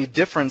 The only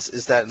difference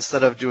is that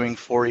instead of doing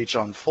for each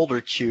on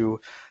folder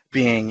queue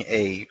being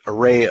an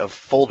array of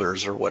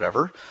folders or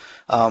whatever,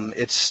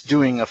 it's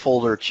doing a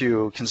folder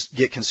queue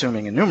get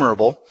consuming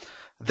enumerable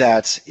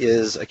that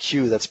is a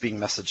queue that's being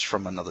messaged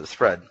from another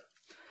thread.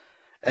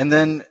 And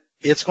then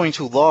it's going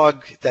to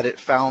log that it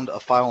found a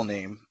file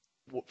name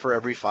for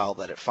every file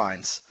that it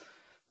finds.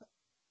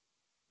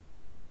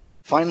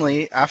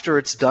 Finally, after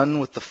it's done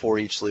with the for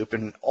each loop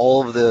and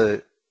all of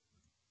the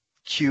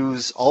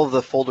queues, all of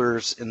the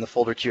folders in the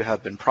folder queue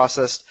have been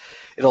processed,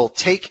 it'll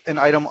take an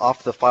item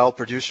off the file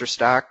producer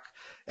stack,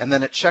 and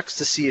then it checks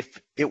to see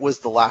if it was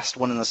the last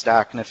one in the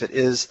stack, and if it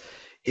is,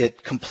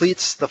 It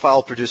completes the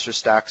file producer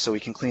stack so we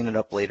can clean it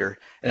up later.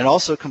 And it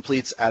also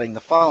completes adding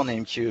the file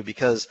name queue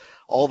because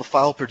all the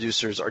file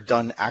producers are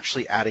done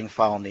actually adding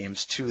file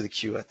names to the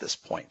queue at this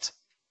point.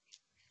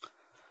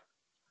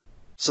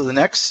 So the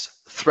next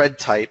thread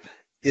type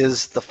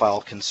is the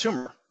file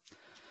consumer.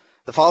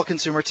 The file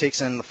consumer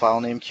takes in the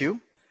file name queue,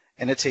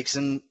 and it takes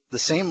in the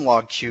same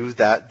log queue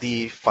that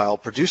the file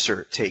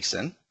producer takes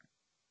in.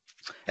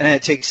 And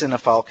it takes in a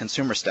file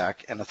consumer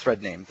stack and a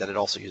thread name that it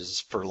also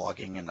uses for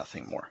logging and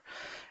nothing more.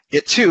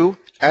 It too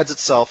adds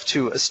itself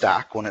to a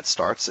stack when it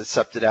starts,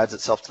 except it adds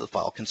itself to the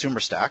file consumer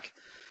stack.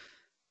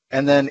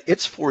 And then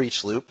its for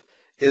each loop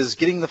is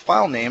getting the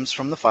file names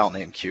from the file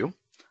name queue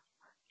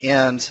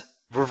and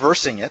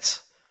reversing it.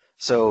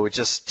 So it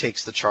just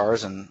takes the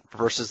chars and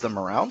reverses them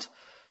around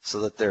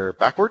so that they're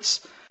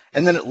backwards.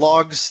 And then it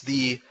logs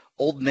the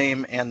old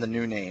name and the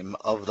new name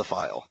of the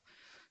file.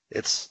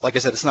 It's, like I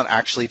said, it's not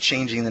actually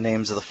changing the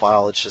names of the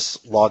file, it's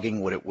just logging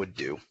what it would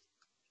do.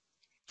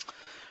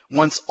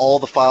 Once all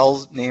the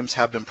file names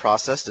have been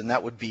processed, and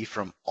that would be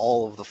from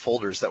all of the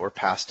folders that were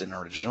passed in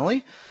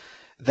originally,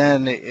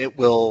 then it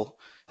will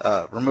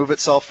remove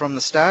itself from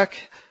the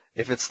stack.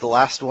 If it's the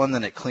last one,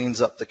 then it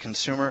cleans up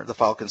the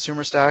file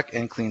consumer stack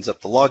and cleans up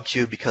the log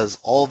queue because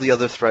all the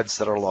other threads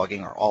that are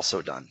logging are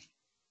also done.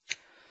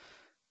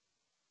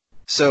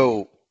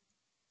 So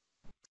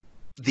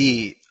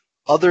the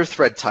other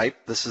thread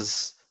type, this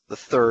is the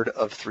third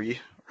of three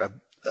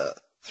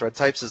thread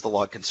types, is the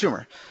log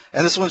consumer.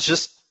 And this one's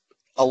just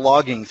a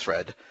logging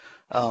thread.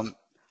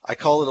 I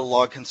call it a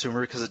log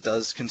consumer because it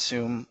does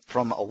consume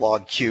from a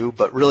log queue,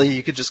 but really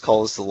you could just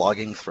call this the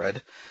logging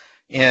thread.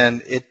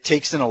 And it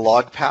takes in a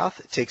log path,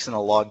 it takes in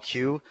a log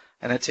queue,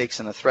 and it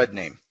takes in a thread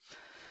name.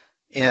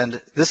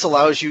 And this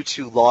allows you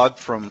to log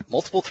from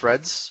multiple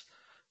threads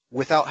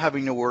without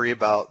having to worry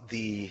about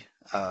the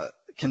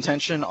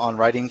contention on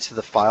writing to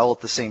the file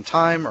at the same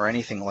time or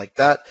anything like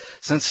that.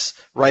 Since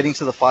writing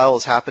to the file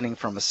is happening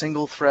from a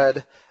single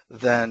thread,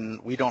 then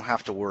we don't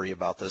have to worry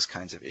about those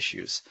kinds of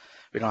issues.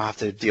 We don't have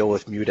to deal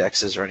with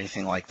mutexes or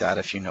anything like that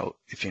if you know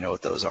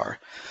what those are.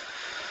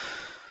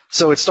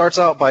 So it starts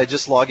out by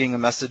just logging a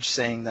message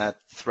saying that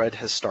thread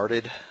has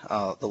started,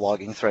 the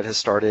logging thread has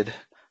started.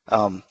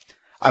 I'm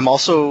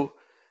also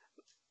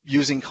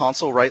using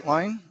console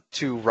write-line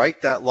to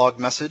write that log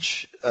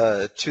message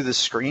to the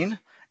screen.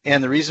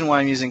 And the reason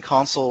why I'm using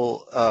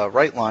console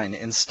write-line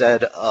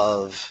instead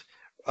of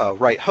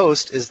write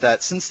host is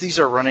that since these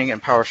are running in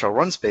PowerShell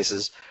run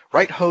spaces,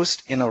 write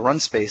host in a run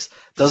space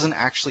doesn't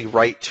actually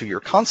write to your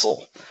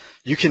console.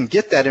 You can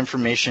get that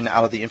information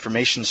out of the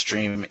information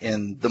stream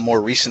in the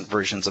more recent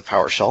versions of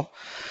PowerShell,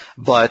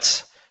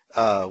 but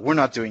we're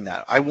not doing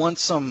that. I want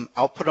some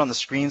output on the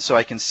screen so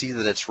I can see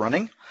that it's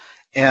running,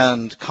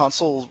 and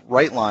console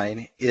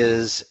write-line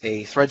is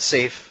a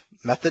thread-safe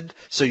method,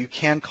 so you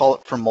can call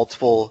it from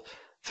multiple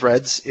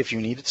threads if you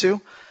needed to,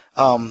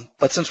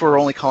 but since we're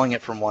only calling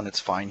it from one, it's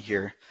fine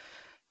here.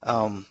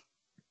 And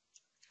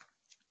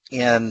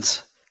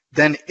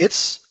then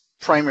its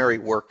primary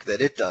work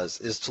that it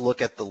does is to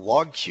look at the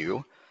log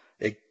queue.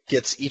 It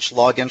gets each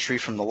log entry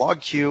from the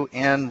log queue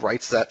and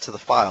writes that to the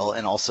file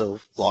and also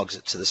logs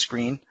it to the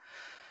screen.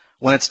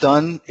 When it's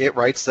done, it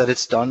writes that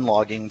it's done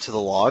logging to the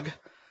log,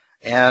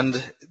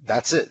 and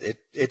that's it.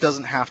 It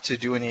doesn't have to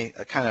do any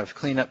kind of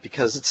cleanup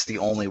because it's the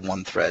only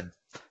one thread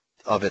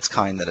of its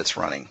kind that it's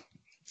running.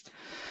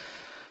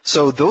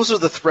 So those are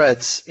the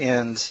threads,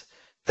 and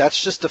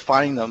that's just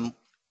defining them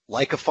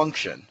like a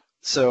function.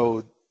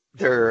 So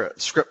they're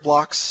script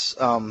blocks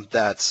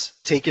that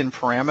take in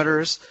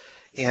parameters,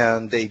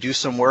 and they do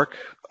some work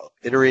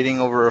iterating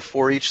over a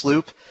for each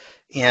loop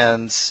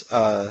and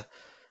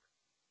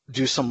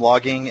do some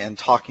logging and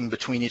talking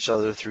between each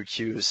other through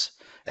queues,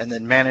 and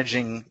then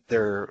managing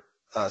their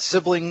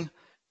sibling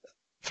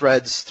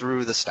threads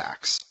through the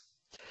stacks.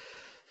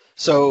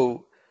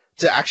 So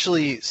to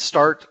actually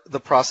start the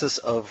process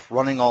of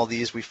running all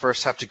these, we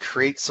first have to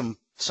create some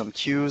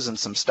queues and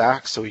some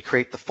stacks. So we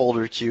create the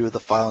folder queue, the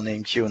file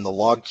name queue, and the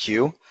log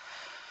queue.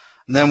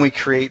 And then we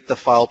create the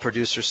file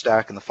producer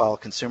stack and the file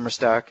consumer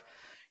stack.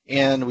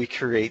 And we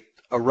create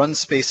a run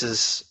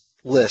spaces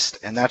list,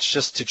 and that's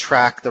just to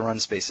track the run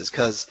spaces,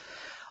 because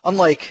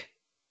unlike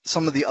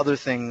some of the other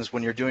things,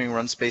 when you're doing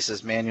run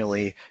spaces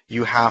manually,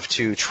 you have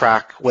to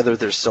track whether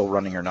they're still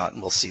running or not,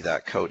 and we'll see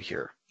that code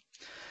here.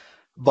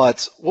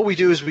 But what we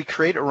do is we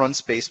create a run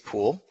space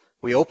pool.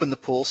 We open the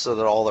pool so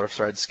that all our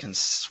threads can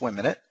swim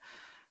in it.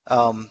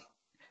 And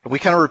we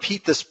kind of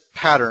repeat this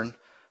pattern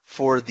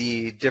for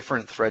the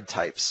different thread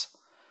types.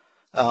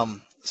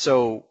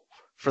 So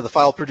for the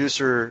file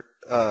producer,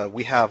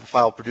 we have a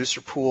file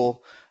producer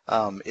pool.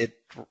 It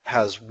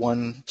has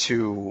 1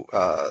 to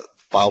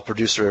file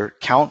producer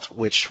count,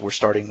 which we're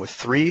starting with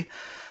 3.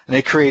 And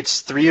it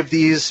creates 3 of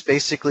these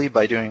basically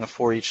by doing a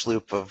for each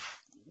loop of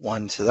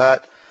 1 to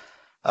that.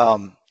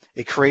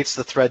 It creates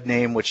the thread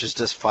name, which is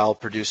just file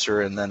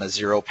producer, and then a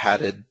 0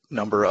 padded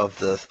number of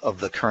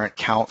the current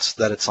counts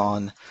that it's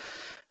on.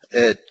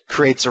 It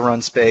creates a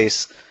run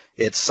space.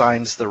 It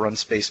assigns the run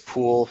space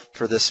pool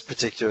for this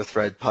particular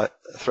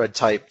thread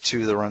type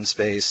to the run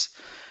space.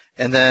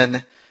 And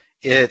then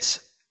it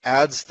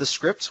adds the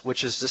script,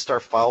 which is just our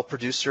file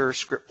producer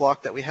script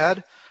block that we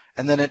had.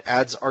 And then it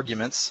adds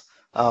arguments.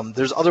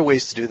 There's other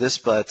ways to do this,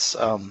 but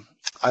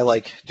I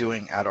like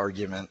doing add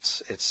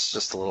arguments. It's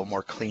just a little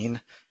more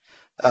clean.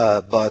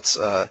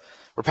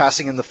 We're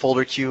passing in the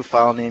folder queue,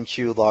 file name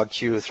queue, log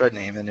queue, thread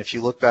name. And if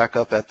you look back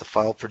up at the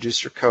file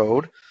producer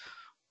code,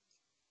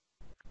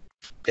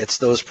 it's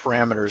those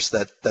parameters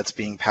that's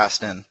being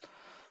passed in.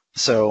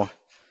 So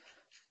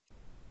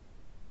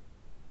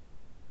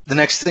the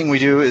next thing we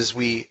do is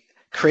we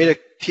create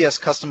a PS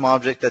custom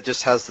object that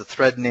just has the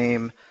thread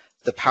name,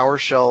 the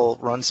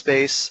PowerShell run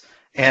space,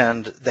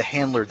 and the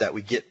handler that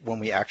we get when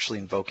we actually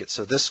invoke it.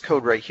 So this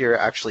code right here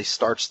actually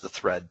starts the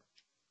thread.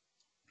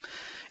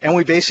 And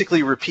we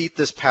basically repeat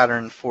this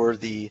pattern for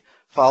the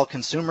file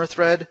consumer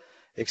thread,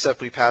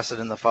 except we pass it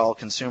in the file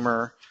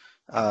consumer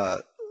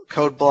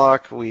code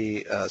block,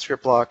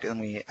 script block, and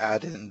we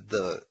add in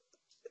the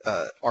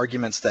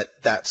arguments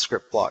that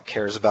script block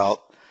cares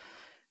about.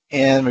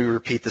 And we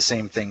repeat the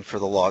same thing for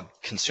the log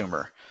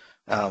consumer,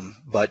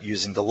 but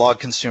using the log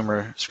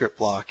consumer script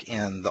block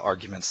and the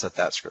arguments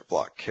that script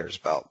block cares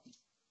about.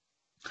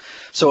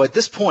 So at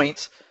this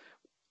point,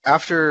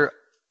 after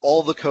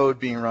all the code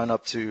being run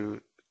up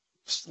to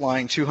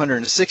line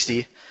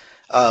 260,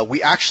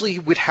 we actually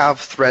would have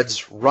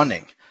threads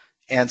running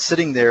and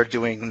sitting there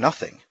doing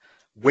nothing,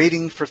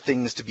 waiting for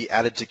things to be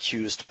added to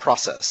queues to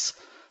process.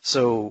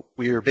 So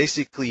we are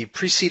basically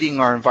preceding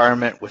our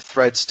environment with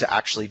threads to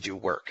actually do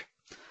work.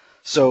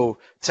 So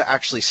to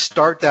actually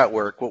start that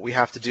work, what we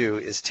have to do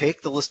is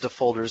take the list of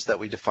folders that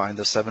we defined,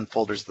 the 7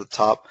 folders at the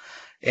top,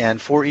 and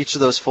for each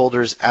of those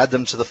folders, add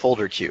them to the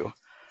folder queue.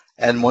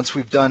 And once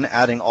we've done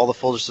adding all the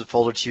folders to the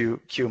folder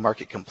queue,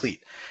 mark it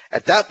complete.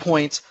 At that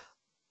point,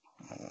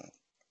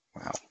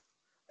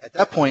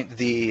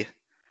 the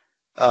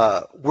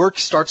work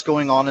starts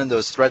going on in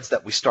those threads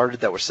that we started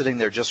that were sitting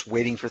there just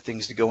waiting for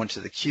things to go into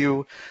the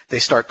queue. They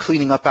start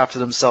cleaning up after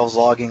themselves,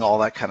 logging, all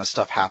that kind of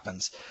stuff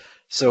happens.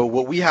 So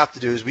what we have to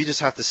do is we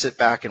just have to sit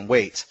back and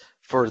wait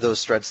for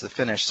those threads to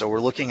finish. So we're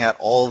looking at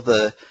all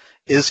the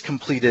is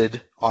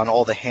completed on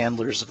all the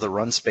handlers of the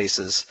run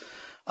spaces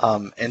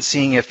and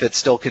seeing if it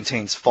still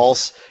contains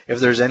false. If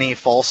there's any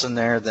false in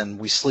there, then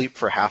we sleep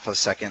for half a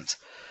second.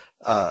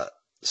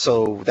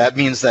 So that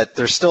means that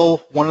there's still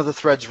one of the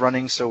threads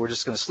running, so we're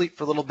just going to sleep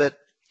for a little bit.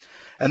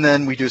 And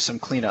then we do some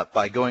cleanup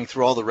by going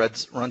through all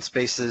the run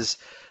spaces,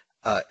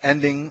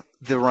 ending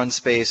the run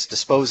space,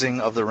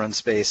 disposing of the run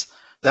space.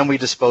 Then we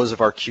dispose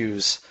of our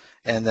queues,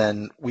 and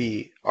then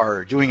we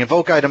are doing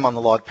invoke item on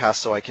the log path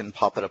so I can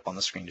pop it up on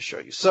the screen to show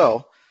you.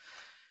 So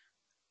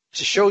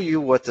to show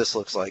you what this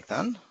looks like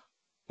then,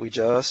 we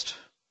just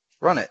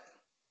run it.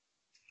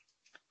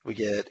 We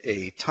get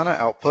a ton of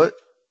output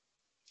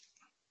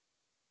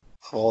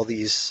of all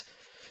these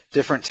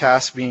different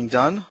tasks being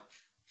done.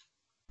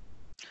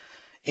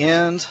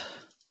 And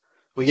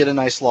we get a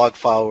nice log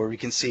file where we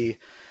can see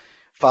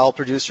file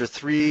producer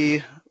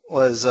 3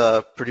 was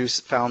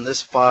found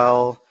this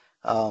file.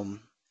 File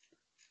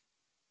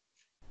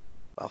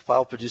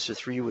producer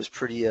 3 was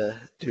pretty,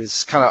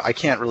 it's kind of, I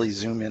can't really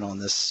zoom in on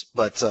this,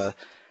 but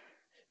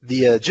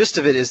the gist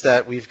of it is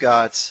that we've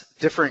got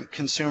different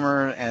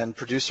consumer and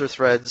producer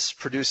threads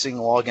producing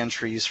log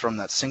entries from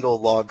that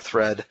single log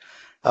thread.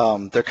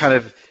 They're kind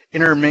of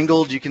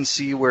intermingled. You can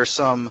see where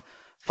some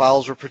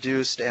files were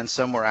produced and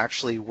some were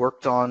actually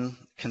worked on,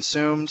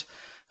 consumed.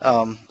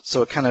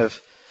 So it kind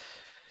of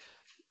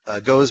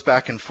goes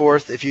back and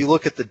forth. If you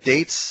look at the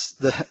dates,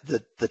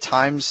 the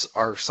times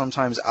are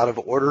sometimes out of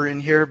order in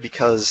here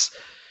because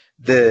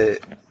the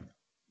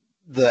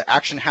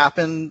action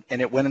happened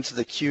and it went into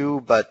the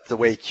queue, but the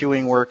way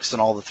queuing works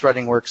and all the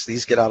threading works,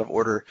 these get out of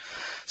order.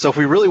 So if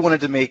we really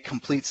wanted to make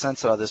complete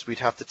sense out of this, we'd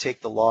have to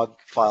take the log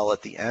file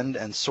at the end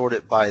and sort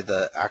it by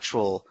the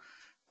actual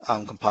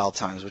compile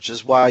times, which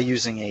is why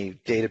using a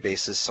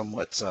database is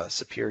somewhat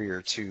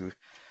superior to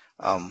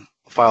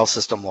file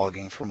system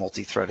logging for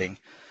multi-threading.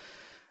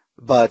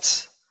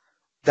 But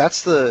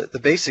that's the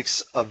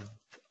basics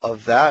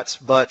of that.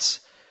 But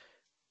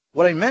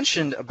what I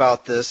mentioned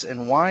about this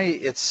and why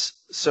it's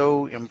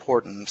so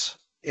important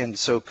and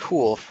so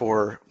cool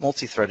for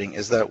multi-threading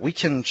is that we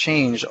can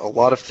change a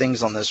lot of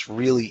things on this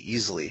really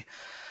easily.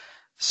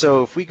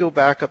 So if we go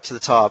back up to the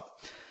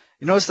top,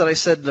 you notice that I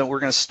said that we're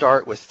going to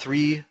start with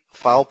 3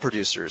 file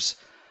producers.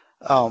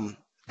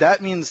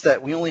 That means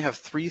that we only have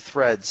 3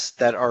 threads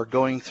that are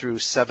going through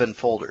 7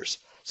 folders.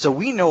 So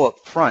we know up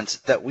front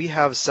that we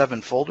have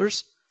 7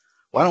 folders.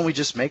 Why don't we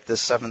just make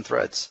this 7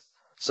 threads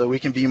so we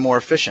can be more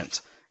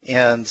efficient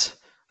and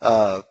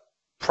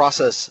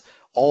process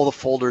all the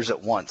folders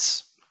at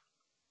once?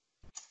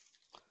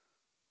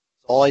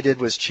 All I did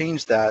was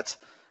change that,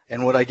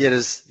 and what I get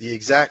is the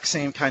exact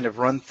same kind of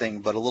run thing,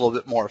 but a little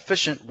bit more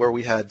efficient, where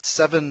we had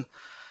 7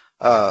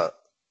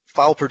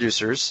 file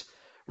producers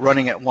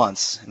running at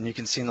once. And you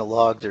can see in the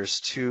log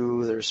there's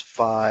 2, there's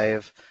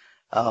 5,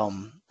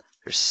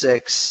 there's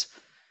 6.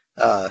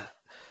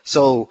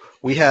 So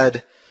we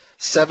had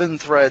 7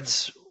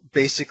 threads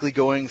basically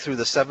going through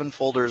the 7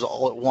 folders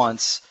all at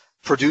once,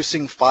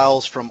 producing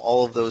files from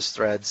all of those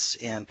threads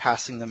and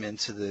passing them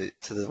into the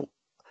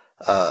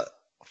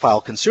file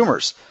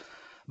consumers.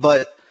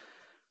 But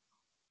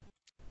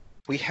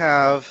we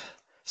have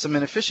some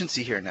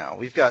inefficiency here now.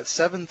 We've got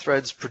 7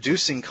 threads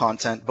producing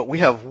content, but we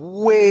have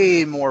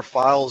way more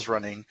files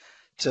running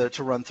to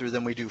run through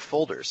than we do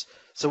folders.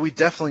 So we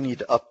definitely need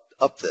to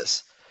up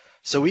this.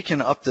 So we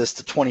can up this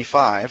to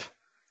 25.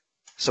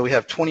 So we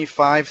have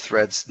 25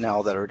 threads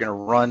now that are going to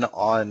run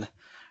on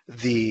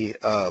the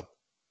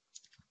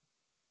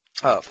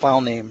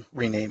file name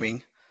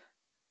renaming.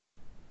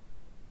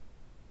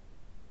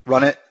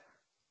 Run it.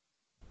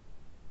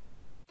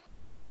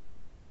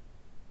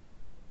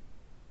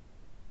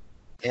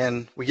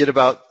 And we get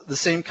about the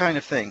same kind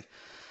of thing.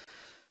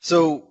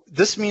 So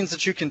this means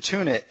that you can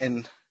tune it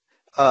and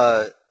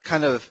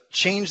kind of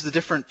change the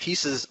different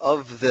pieces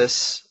of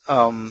this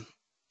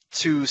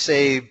to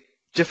say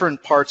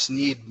different parts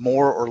need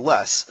more or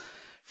less.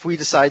 If we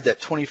decide that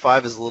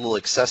 25 is a little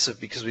excessive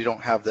because we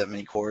don't have that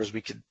many cores,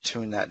 we could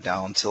tune that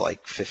down to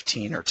like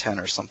 15 or 10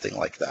 or something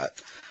like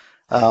that.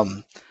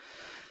 And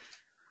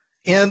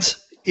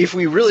if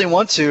we really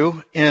want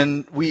to,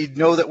 and we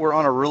know that we're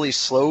on a really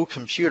slow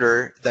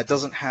computer that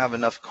doesn't have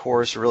enough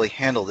cores to really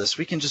handle this,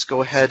 we can just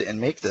go ahead and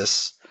make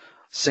this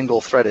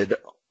single-threaded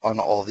on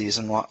all of these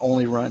and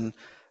only run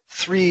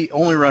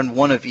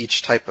one of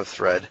each type of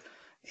thread,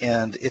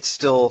 and it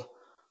still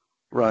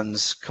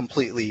runs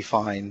completely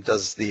fine,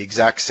 does the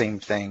exact same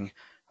thing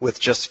with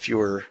just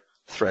fewer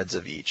threads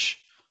of each.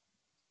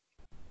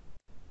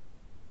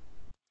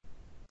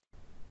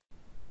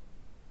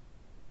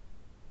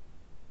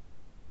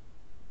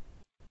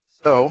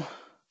 So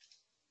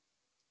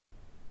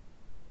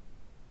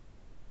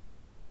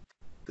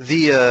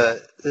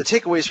the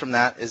takeaways from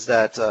that is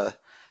that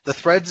the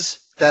threads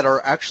that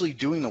are actually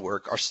doing the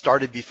work are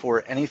started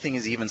before anything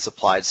is even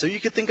supplied. So you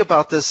could think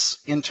about this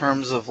in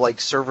terms of like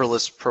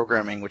serverless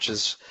programming, which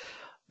is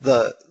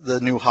the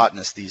new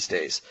hotness these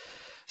days.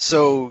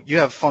 So you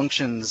have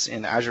functions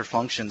in Azure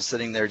Functions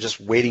sitting there just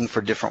waiting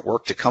for different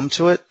work to come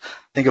to it.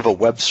 Think of a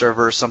web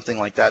server or something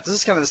like that. This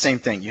is kind of the same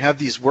thing. You have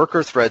these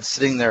worker threads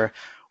sitting there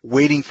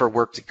waiting for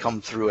work to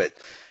come through it.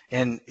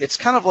 And it's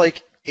kind of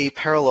like a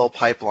parallel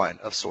pipeline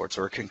of sorts,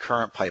 or a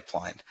concurrent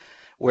pipeline,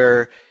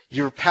 where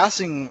you're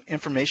passing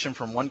information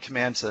from one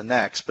command to the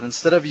next, but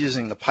instead of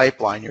using the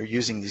pipeline, you're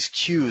using these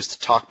queues to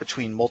talk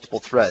between multiple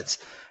threads.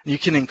 And you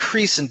can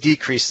increase and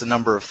decrease the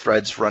number of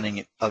threads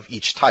running of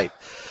each type.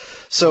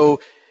 So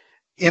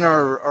in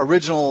our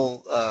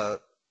original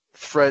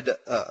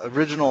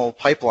original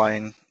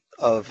pipeline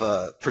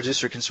of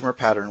producer-consumer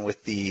pattern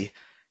with the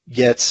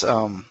get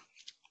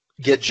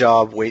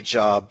job, wait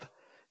job,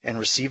 and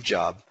receive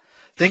job,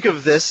 think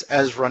of this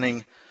as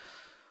running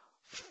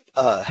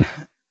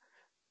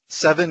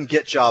 7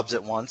 get jobs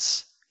at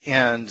once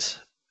and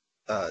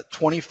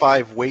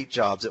 25 wait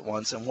jobs at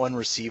once and 1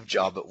 receive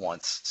job at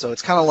once. So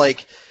it's kind of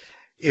like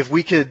if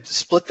we could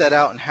split that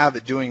out and have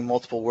it doing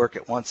multiple work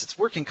at once, it's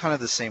working kind of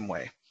the same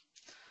way.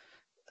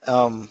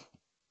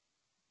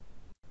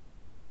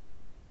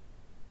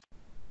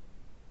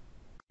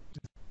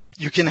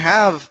 You can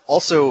have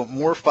also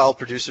more file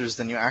producers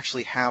than you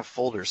actually have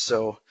folders.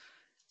 So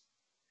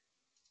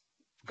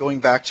going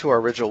back to our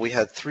original, we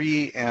had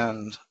 3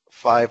 and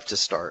 5 to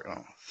start.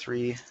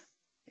 3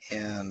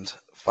 and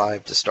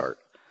 5 to start.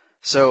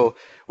 So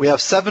we have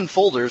 7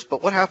 folders,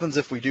 but what happens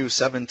if we do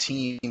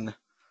 17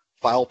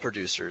 file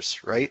producers,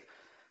 right?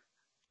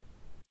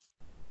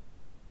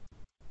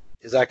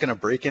 Is that going to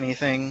break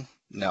anything?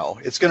 No,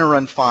 it's going to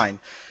run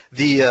fine.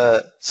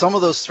 Some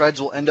of those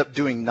threads will end up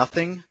doing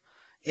nothing,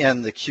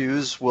 and the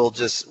queues will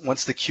just,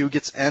 once the queue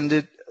gets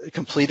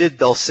completed,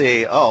 they'll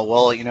say, oh,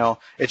 well, you know,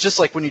 it's just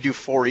like when you do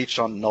for each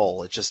on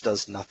null, it just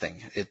does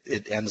nothing.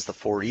 It ends the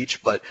for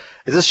each, but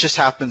this just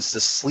happens to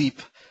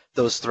sleep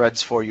those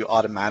threads for you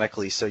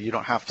automatically, so you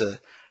don't have to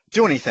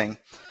do anything.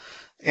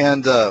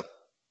 And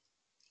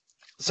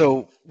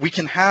so we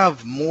can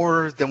have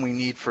more than we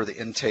need for the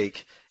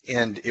intake,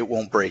 and it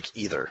won't break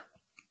either.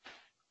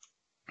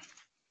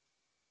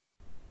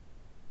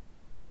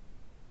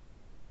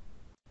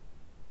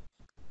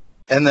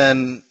 And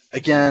then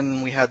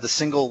again, we had the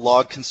single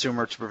log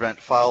consumer to prevent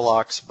file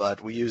locks,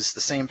 but we used the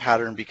same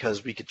pattern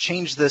because we could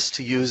change this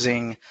to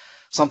using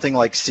something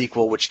like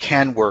SQL, which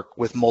can work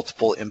with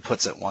multiple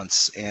inputs at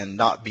once and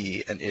not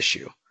be an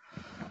issue.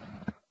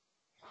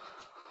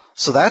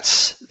 So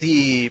that's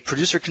the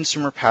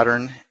producer-consumer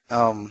pattern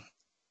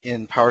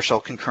in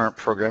PowerShell concurrent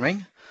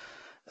programming.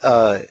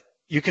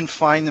 You can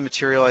find the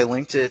material, I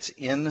linked it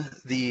in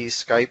the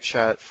Skype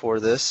chat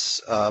for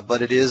this,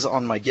 but it is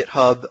on my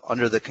GitHub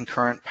under the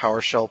concurrent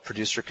PowerShell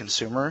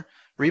producer-consumer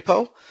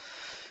repo.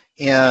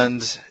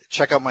 And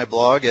check out my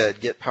blog at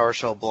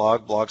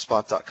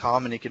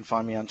getpowershellblog.blogspot.com, and you can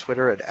find me on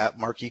Twitter at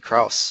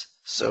 @MarkyKraus.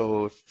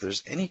 So if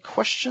there's any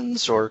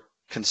questions or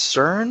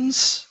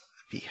concerns,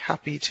 I'd be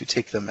happy to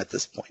take them at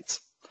this point.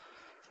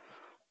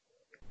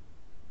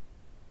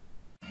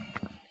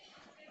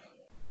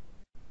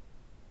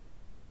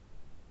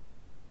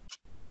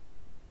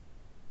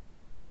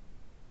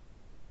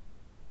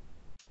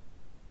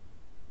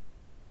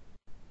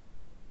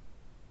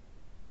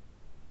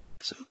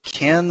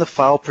 Can the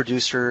file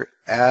producer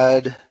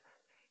add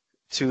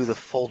to the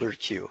folder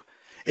queue?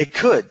 It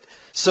could.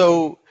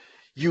 So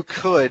you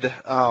could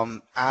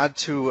add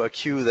to a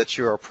queue that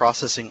you are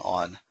processing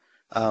on,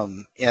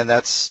 and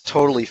that's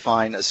totally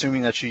fine,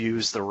 assuming that you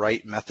use the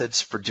right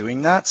methods for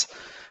doing that.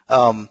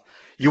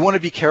 You want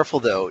to be careful,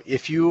 though.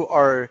 If you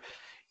are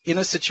in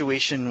a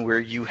situation where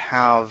you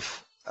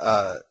have,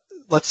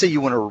 let's say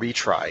you want to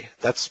retry,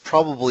 that's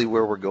probably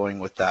where we're going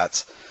with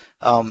that.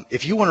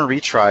 If you want to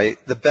retry,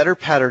 the better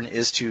pattern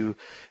is to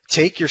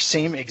take your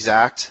same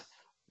exact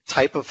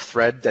type of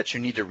thread that you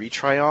need to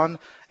retry on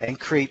and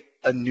create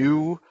a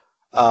new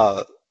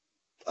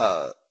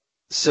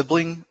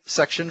sibling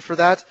section for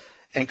that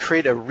and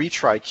create a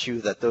retry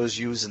queue that those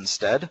use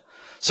instead.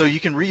 So you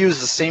can reuse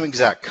the same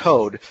exact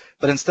code,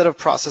 but instead of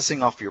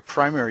processing off your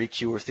primary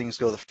queue where things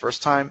go the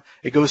first time,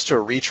 it goes to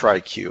a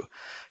retry queue.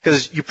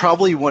 Because you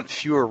probably want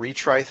fewer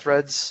retry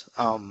threads,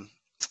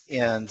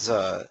 and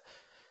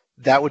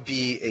that would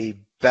be a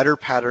better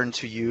pattern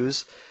to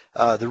use.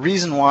 The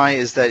reason why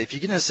is that if you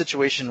get in a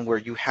situation where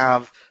you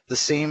have the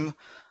same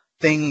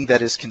thing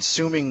that is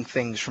consuming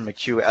things from a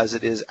queue as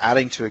it is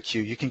adding to a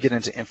queue, you can get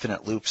into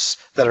infinite loops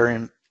that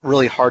are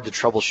really hard to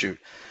troubleshoot.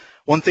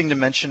 One thing to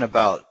mention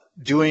about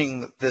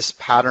doing this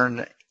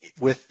pattern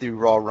with the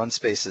raw run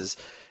spaces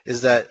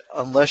is that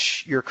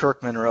unless you're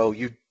Kirk Monroe,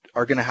 you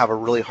are going to have a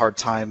really hard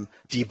time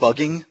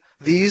debugging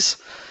these.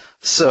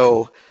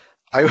 So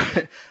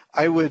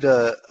I would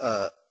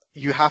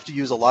you have to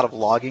use a lot of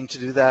logging to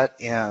do that,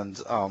 and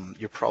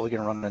you're probably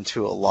going to run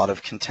into a lot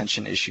of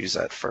contention issues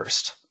at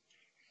first.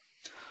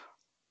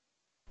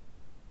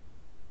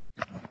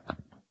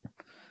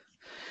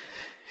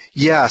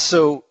 Yeah,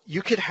 so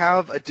you could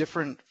have a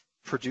different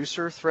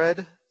producer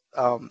thread.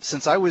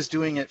 Since I was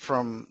doing it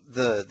from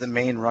the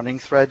main running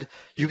thread,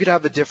 you could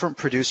have a different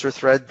producer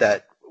thread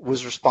that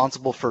was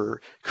responsible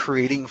for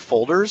creating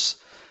folders.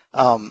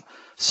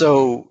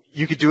 So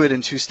you could do it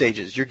in two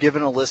stages. You're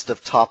given a list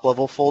of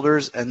top-level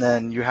folders, and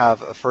then you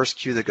have a first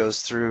queue that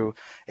goes through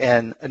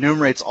and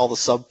enumerates all the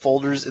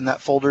subfolders in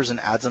that folders and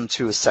adds them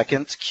to a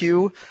second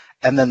queue,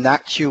 and then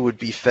that queue would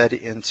be fed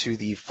into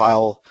the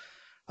file,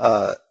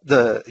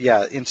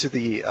 into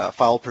the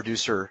file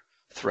producer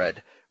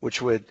thread,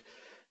 which would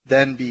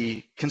then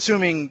be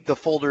consuming the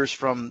folders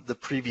from the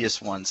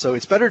previous one. So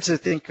it's better to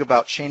think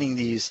about chaining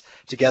these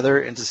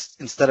together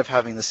instead of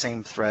having the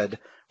same thread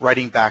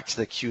writing back to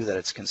the queue that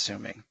it's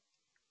consuming.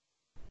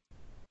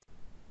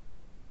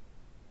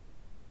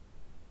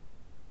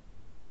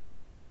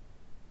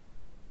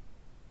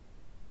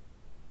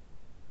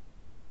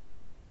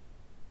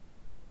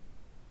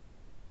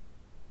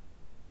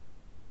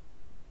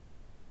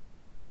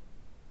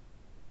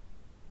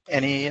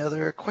 Any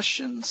other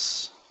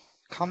questions,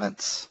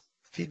 comments,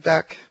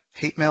 feedback,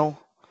 hate mail?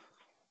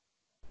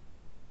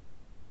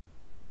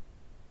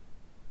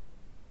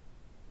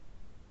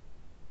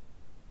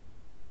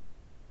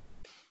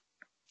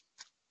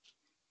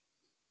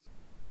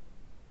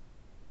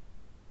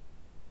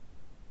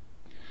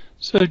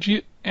 So did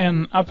you,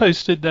 and I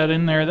posted that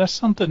in there. That's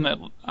something that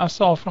I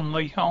saw from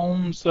Lee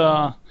Holmes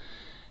I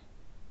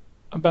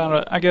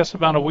guess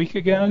about a week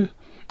ago,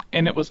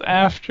 and it was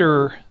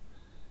after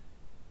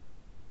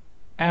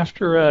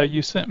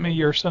you sent me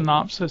your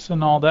synopsis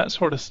and all that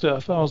sort of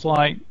stuff. I was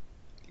like,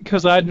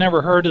 because I'd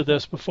never heard of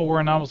this before,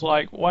 and I was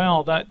like,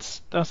 wow,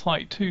 that's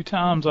like 2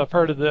 times I've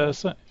heard of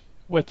this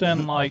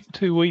within like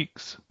 2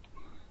 weeks.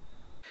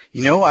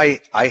 You know, I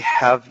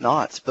have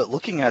not, but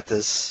looking at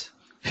this,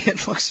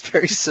 it looks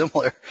very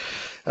similar.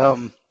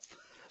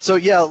 So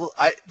yeah,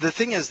 the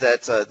thing is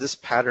that this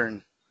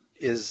pattern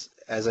is,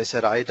 as I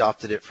said, I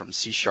adopted it from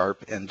C#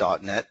 and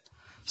 .NET.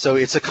 So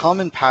it's a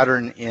common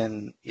pattern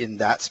in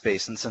that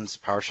space, and since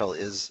PowerShell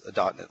is a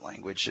 .NET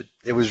language,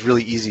 it was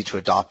really easy to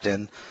adopt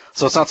in.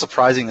 So it's not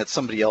surprising that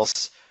somebody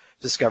else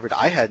discovered.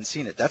 I hadn't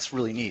seen it. That's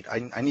really neat.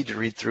 I need to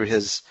read through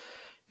his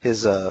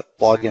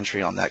blog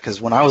entry on that,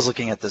 because when I was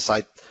looking at this,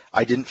 I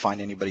didn't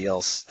find anybody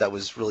else that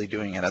was really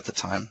doing it at the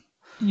time.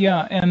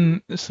 Yeah,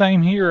 and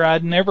same here.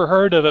 I'd never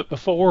heard of it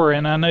before,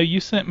 and I know you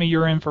sent me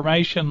your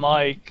information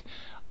like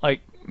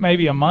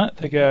maybe a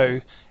month ago,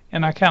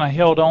 and I kind of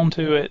held on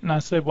to it, and I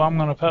said, well, I'm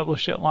going to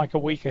publish it like a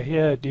week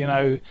ahead,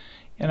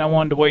 and I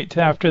wanted to wait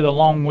till after the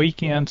long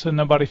weekend so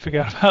nobody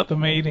forgot about the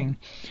meeting.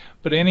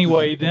 But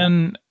anyway,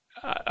 then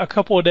a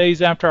couple of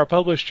days after I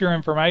published your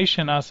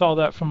information, I saw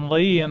that from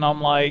Lee, and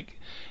I'm like,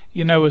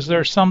 is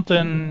there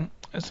something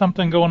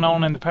going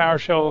on in the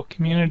PowerShell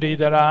community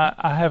that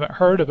I haven't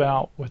heard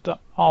about with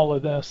all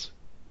of this?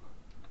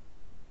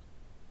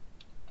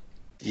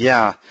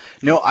 Yeah,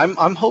 no,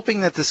 I'm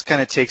hoping that this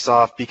kind of takes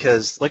off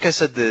because, like I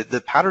said,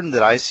 the pattern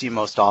that I see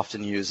most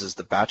often used is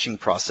the batching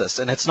process,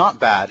 and it's not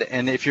bad.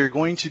 And if you're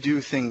going to do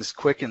things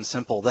quick and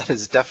simple, that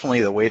is definitely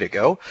the way to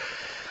go.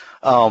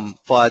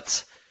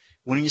 But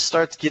when you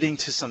start getting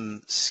to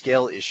some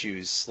scale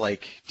issues,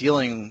 like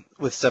dealing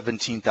with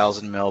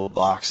 17,000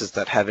 mailboxes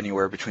that have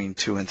anywhere between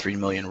 2 and 3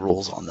 million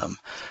rules on them,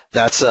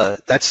 that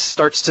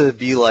starts to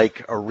be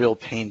like a real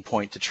pain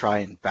point to try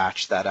and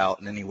batch that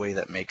out in any way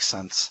that makes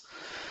sense.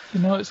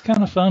 It's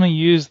kind of funny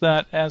you use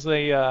that as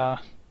a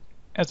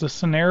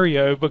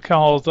scenario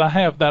because I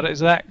have that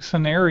exact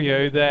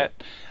scenario that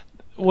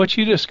what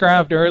you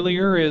described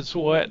earlier is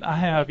what I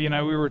have. We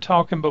were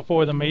talking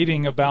before the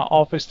meeting about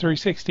Office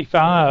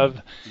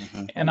 365,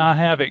 Hmm. and I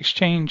have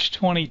Exchange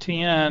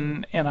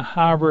 2010 in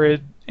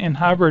hybrid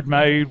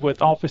mode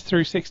with Office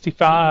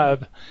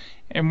 365,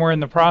 and we're in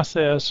the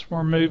process.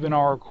 We're moving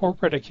our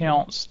corporate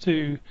accounts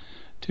to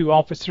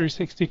Office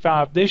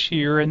 365 this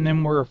year, and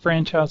then we're a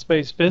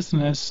franchise-based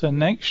business, and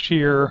next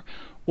year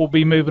we'll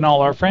be moving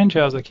all our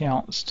franchise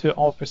accounts to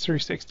Office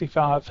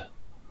 365.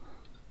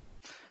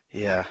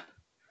 Yeah,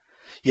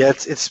 yeah,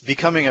 it's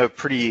becoming a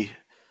pretty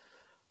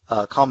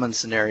common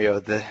scenario.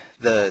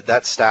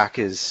 That stack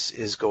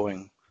is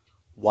going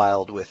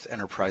wild with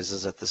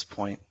enterprises at this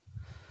point.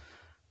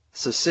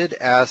 So Sid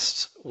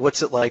asked,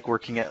 "What's it like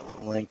working at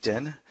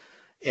LinkedIn?"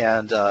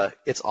 And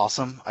it's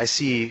awesome. I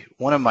see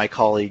one of my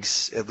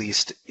colleagues at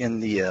least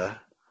in the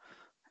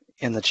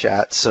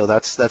chat, so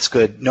that's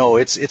good. No,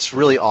 it's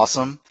really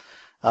awesome.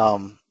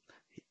 Um,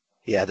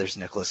 yeah, there's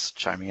Nicholas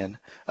chiming in.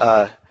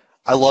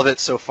 I love it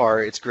so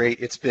far. It's great.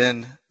 It's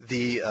been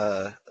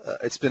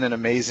an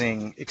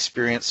amazing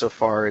experience so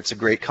far. It's a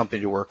great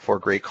company to work for,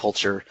 great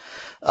culture.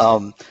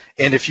 And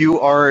if you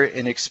are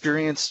an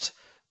experienced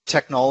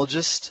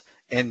technologist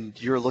and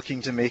you're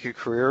looking to make a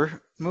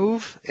career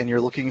move and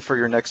you're looking for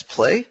your next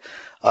play,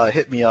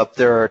 hit me up.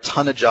 There are a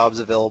ton of jobs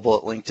available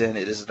at LinkedIn.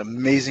 It is an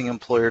amazing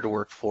employer to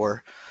work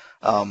for.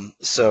 And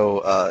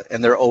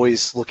they're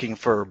always looking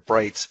for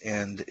bright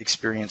and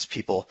experienced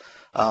people.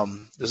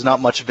 There's not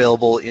much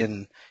available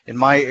in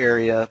my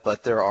area,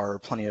 but there are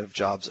plenty of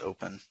jobs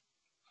open.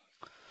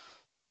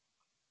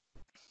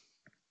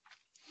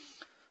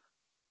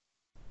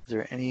 Are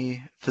there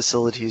any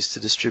facilities to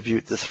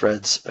distribute the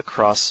threads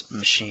across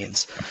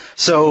machines?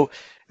 So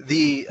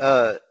the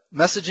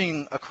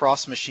messaging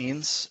across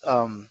machines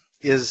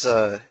is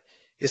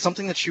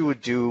something that you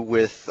would do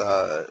with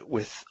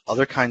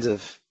other kinds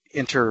of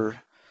inter-process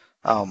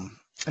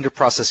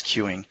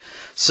queuing.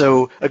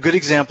 So a good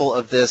example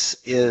of this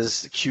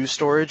is queue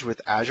storage with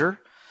Azure.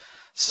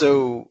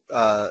 So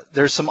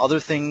there's some other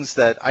things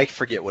that I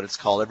forget what it's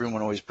called.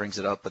 Everyone always brings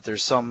it up, but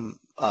there's some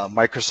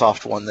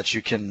Microsoft one that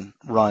you can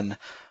run,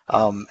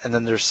 and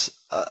then there's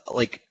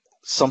like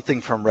something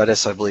from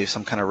Redis, I believe,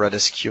 some kind of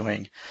Redis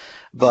queuing.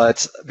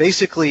 But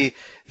basically,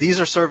 these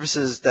are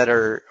services that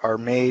are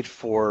made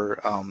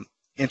for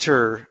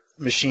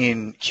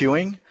inter-machine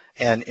queuing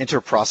and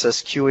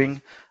inter-process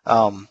queuing.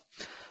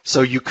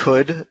 So you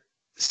could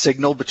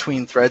signal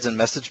between threads and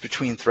message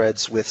between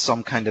threads with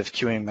some kind of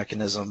queuing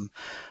mechanism.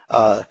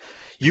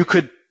 You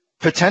could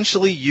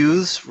potentially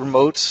use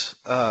remote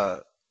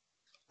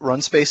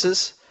run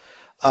spaces,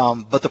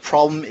 but the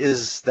problem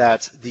is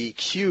that the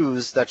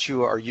queues that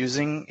you are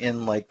using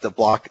in like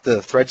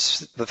the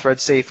thread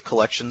safe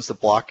collections, the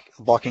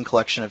blocking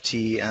collection of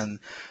T and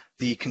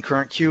the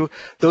concurrent queue,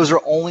 those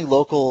are only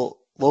local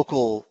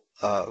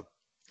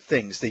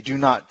things. They do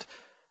not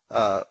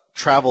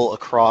travel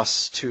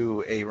across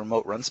to a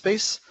remote run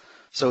space,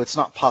 so it's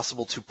not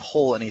possible to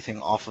pull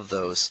anything off of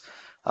those.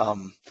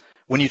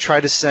 When you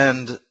try to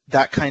send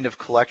that kind of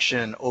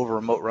collection over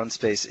remote run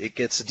space, it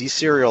gets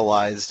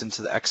deserialized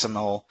into the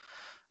XML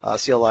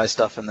CLI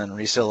stuff and then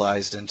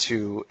reserialized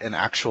into an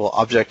actual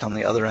object on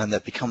the other end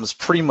that becomes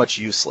pretty much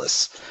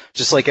useless,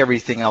 just like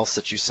everything else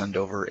that you send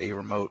over a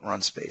remote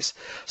run space.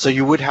 So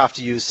you would have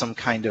to use some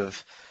kind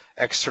of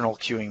external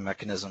queuing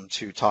mechanism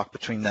to talk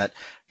between that,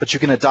 but you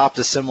can adopt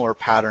a similar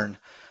pattern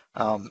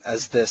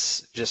as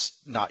this, just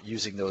not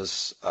using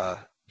those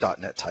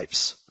 .NET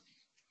types.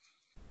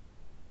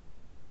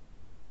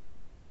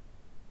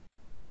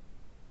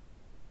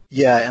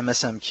 Yeah,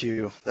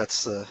 MSMQ.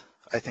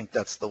 I think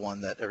that's the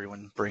one that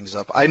everyone brings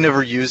up. I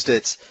never used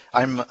it.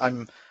 I'm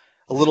a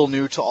little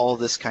new to all of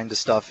this kind of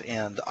stuff,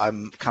 and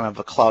I'm kind of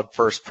a cloud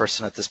first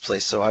person at this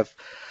place. So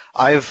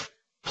I've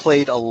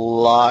played a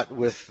lot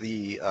with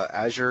the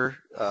Azure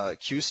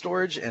queue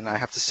storage, and I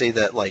have to say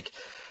that like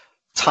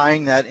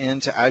tying that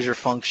into Azure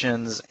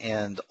Functions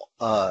and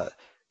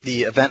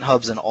the event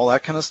hubs and all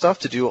that kind of stuff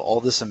to do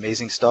all this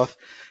amazing stuff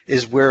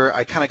is where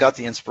I kind of got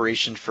the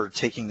inspiration for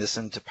taking this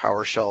into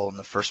PowerShell in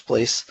the first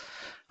place.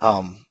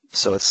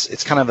 So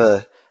it's kind of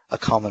a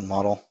common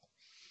model.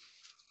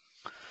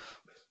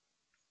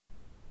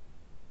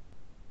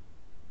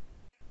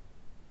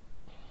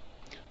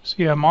 So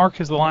yeah,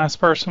 Mark is the last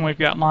person we've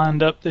got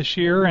lined up this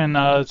year,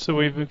 and so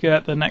we've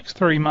got the next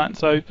 3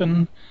 months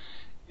open.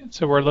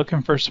 So we're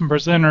looking for some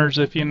presenters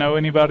if you know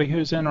anybody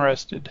who's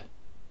interested.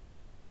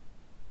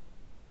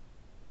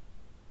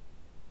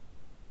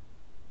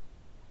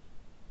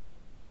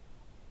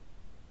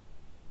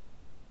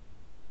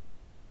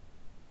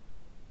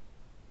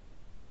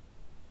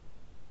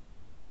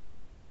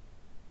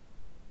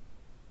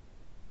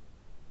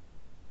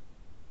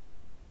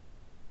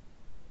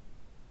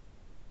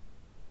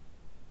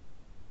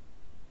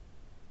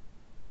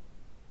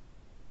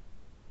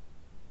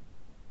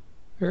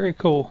 Very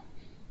cool.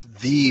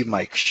 The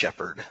Mike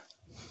Shepard.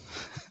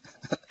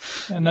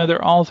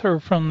 Another author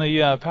from the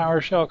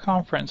PowerShell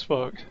conference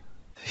book.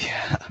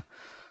 Yeah.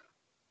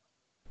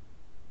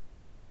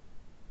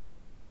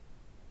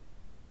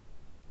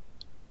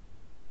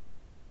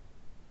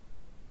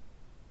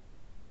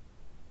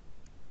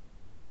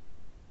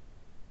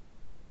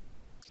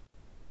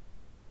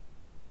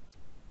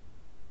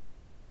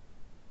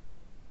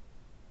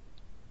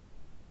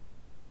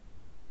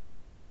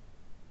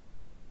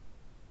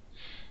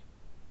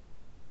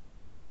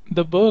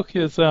 The book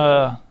is,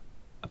 I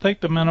think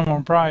the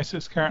minimum price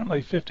is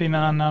currently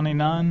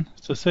 $59.99.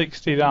 So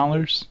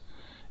 $60.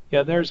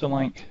 Yeah, there's a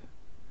link.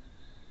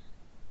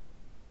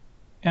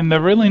 And the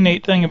really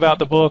neat thing about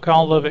the book,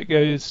 all of it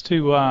goes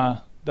to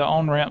the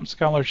on-ramp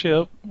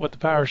scholarship with the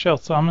PowerShell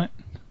Summit.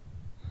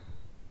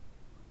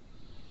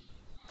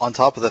 On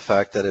top of the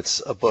fact that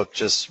it's a book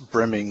just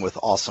brimming with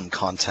awesome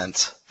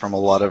content from a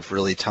lot of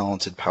really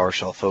talented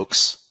PowerShell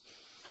folks.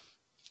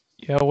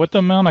 Yeah, with the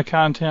amount of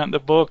content, the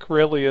book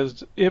really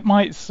is, it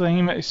might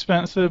seem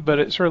expensive, but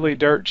it's really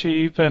dirt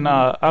cheap. And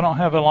I don't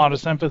have a lot of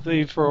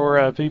sympathy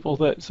for people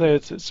that say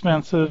it's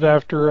expensive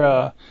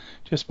after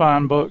just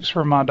buying books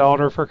for my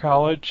daughter for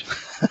college.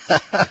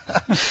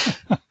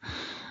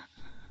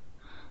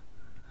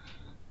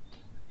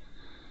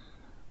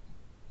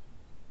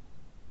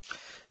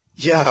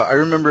 Yeah, I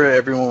remember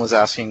everyone was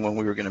asking when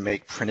we were going to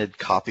make printed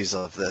copies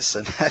of this,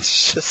 and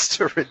that's just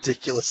a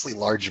ridiculously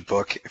large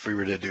book if we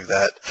were to do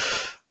that.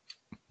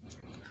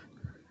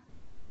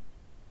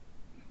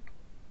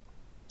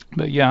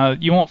 But yeah,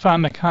 you won't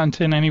find the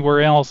content anywhere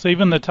else.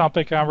 Even the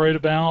topic I wrote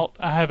about,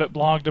 I have it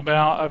blogged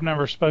about, I've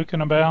never spoken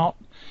about.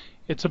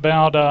 It's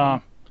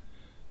about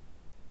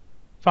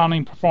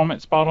finding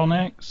performance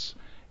bottlenecks,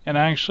 and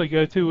I actually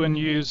go through and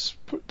use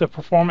the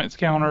performance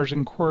counters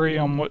and query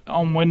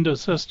on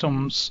Windows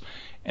systems,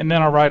 and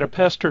then I write a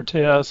pester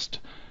test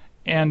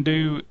and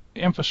do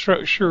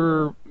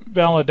infrastructure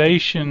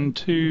validation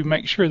to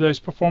make sure those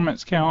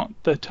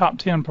the top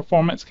 10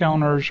 performance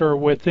counters are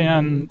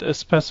within the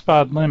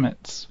specified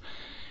limits.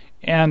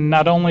 And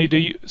not only do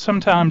you,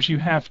 sometimes you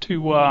have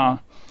to,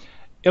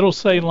 it'll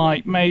say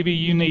like maybe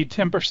you need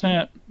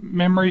 10%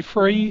 memory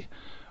free.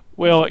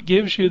 Well, it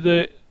gives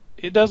you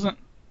it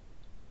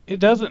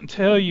doesn't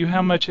tell you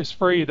how much is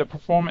free. The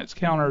performance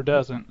counter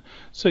doesn't.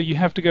 So you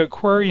have to go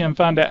query and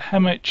find out how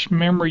much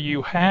memory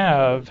you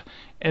have,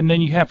 and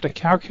then you have to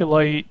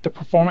calculate the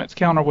performance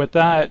counter with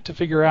that to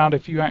figure out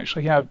if you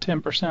actually have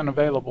 10%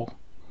 available.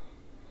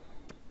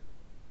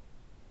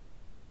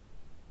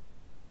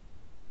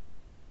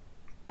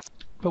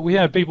 But we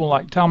have people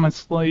like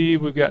Thomas Lee.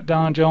 We've got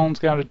Don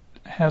Jones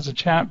has a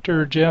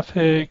chapter. Jeff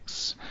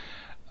Hicks.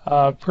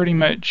 Pretty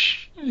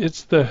much,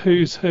 it's the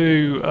who's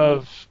who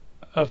of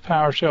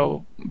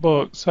PowerShell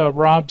books.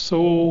 Rob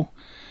Sewell,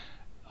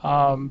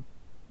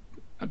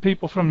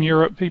 people from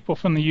Europe, people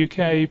from the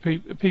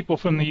UK, people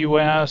from the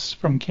US,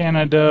 from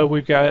Canada.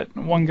 We've got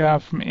one guy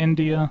from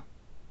India,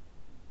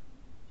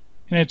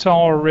 and it's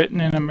all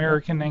written in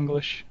American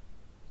English.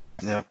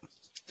 Yeah.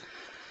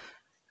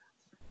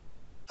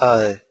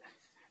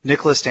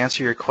 Nicholas, to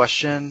answer your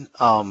question,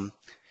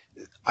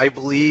 I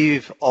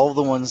believe all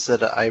the ones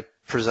that I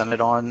presented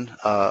on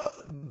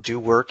do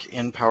work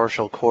in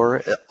PowerShell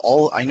core.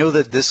 I know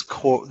that this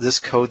code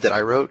that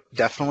I wrote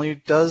definitely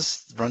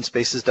does. Run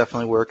spaces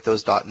definitely work.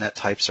 Those .NET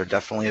types are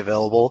definitely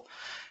available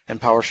in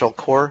PowerShell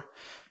core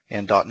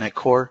and .NET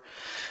core.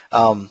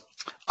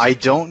 I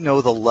don't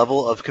know the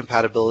level of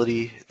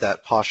compatibility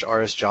that Posh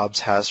RS Jobs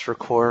has for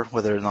core,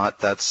 whether or not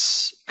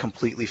that's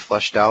completely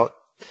fleshed out,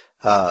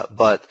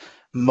 but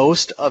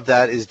most of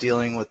that is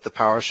dealing with the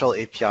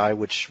PowerShell API,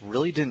 which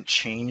really didn't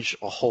change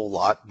a whole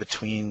lot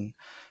between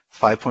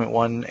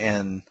 5.1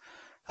 and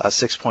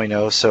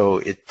 6.0, so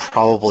it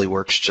probably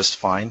works just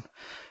fine.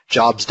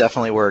 Jobs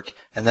definitely work.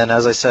 And then,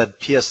 as I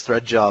said, PS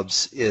Thread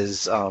Jobs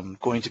is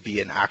going to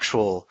be an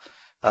actual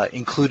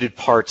included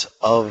part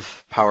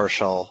of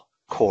PowerShell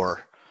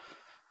core,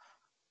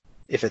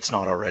 if it's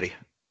not already.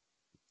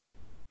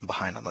 I'm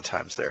behind on the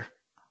times there.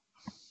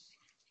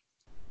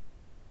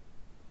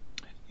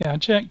 Yeah, I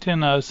checked in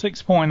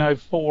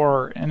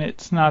 6.04, and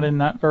it's not in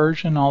that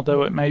version,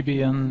 although it may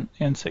be in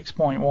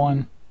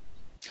 6.1.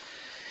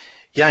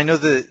 Yeah, I know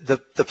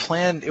the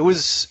plan, it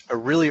was a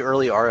really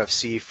early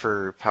RFC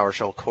for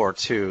PowerShell Core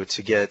 2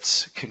 to get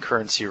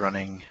concurrency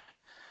running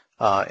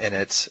in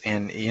it.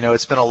 And, you know,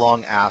 it's been a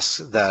long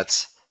ask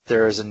that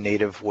there is a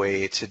native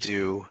way to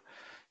do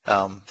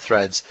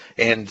threads.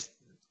 And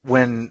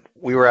when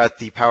we were at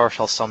the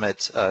PowerShell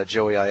Summit,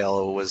 Joey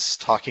Aiello was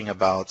talking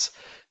about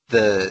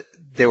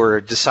they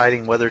were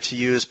deciding whether to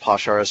use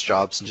Posh RS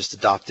Jobs and just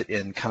adopt it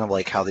in, kind of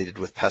like how they did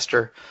with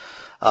Pester,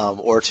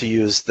 or to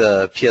use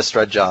the PS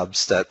Thread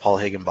Jobs that Paul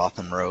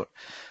Higginbotham wrote,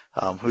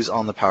 who's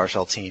on the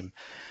PowerShell team.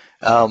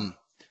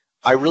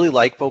 I really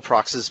like Bo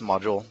Prox's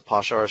module.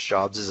 Posh RS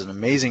Jobs is an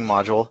amazing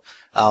module.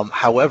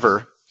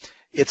 However,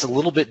 it's a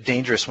little bit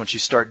dangerous once you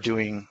start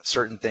doing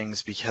certain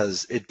things,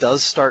 because it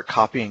does start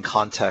copying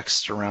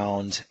context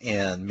around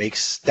and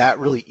makes that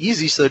really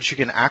easy so that you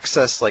can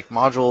access like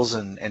modules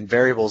and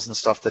variables and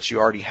stuff that you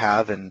already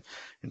have in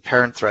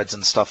parent threads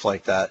and stuff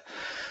like that.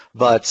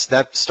 But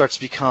that starts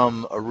to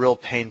become a real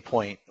pain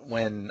point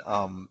when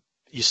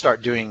you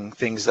start doing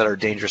things that are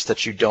dangerous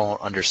that you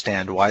don't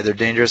understand why they're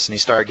dangerous, and you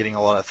start getting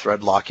a lot of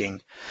thread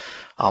locking.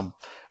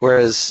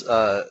 Whereas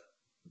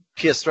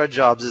PS Thread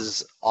Jobs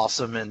is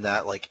awesome in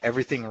that like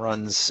everything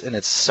runs in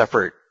its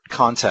separate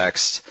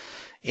context,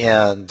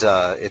 and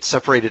it's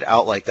separated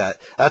out like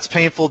that. That's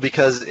painful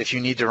because if you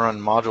need to run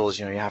modules,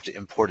 you have to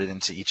import it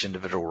into each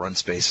individual run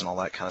space and all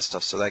that kind of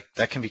stuff. So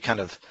that can be kind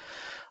of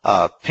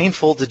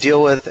painful to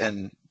deal with,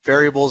 and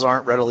variables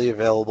aren't readily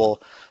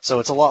available. So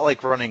it's a lot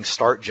like running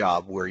Start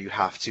Job, where you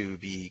have to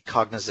be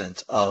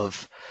cognizant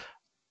of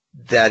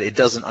that it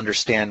doesn't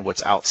understand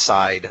what's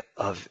outside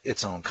of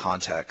its own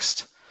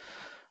context.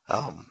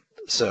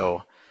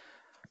 So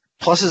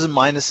pluses and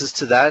minuses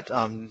to that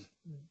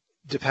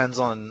depends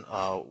on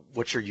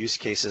what your use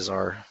cases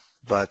are,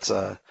 but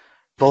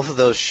both of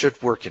those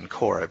should work in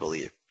core, I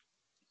believe.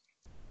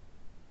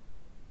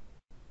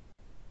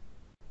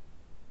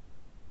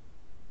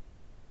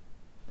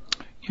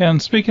 Yeah,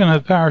 and speaking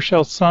of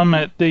PowerShell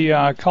Summit,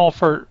 the call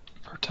for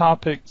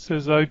topics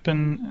is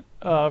open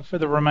for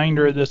the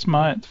remainder of this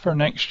month for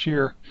next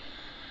year.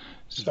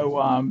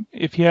 So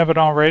if you haven't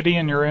already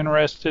and you're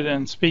interested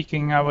in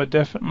speaking, I would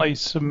definitely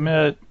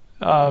submit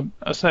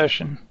a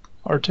session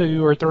or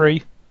 2 or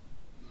 3.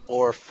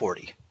 Or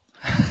 40.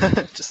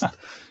 Just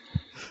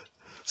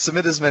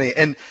submit as many.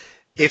 And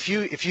if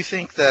you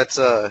think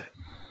that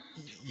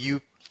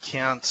you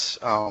can't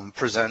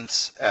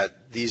present at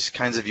these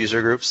kinds of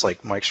user groups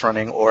like Mike's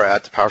running or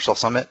at the PowerShell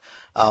Summit,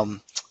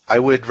 I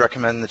would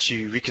recommend that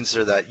you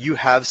reconsider that. You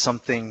have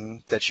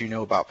something that you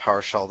know about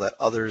PowerShell that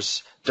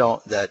others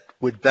don't, that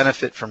would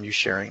benefit from you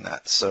sharing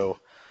that. So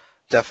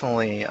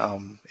definitely,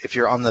 if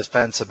you're on the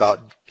fence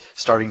about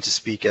starting to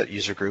speak at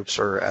user groups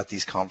or at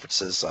these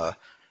conferences, I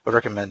would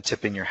recommend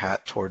tipping your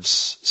hat towards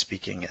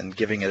speaking and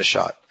giving it a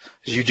shot,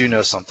 because you do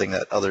know something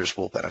that others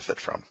will benefit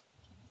from.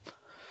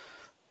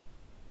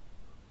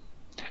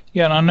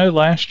 Yeah, and I know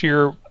last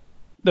year,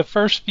 the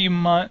first few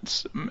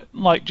months,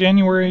 like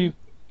January,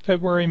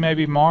 February,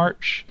 maybe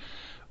March,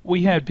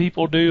 we had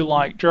people do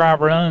like dry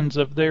runs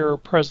of their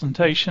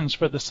presentations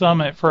for the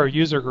summit for a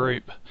user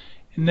group.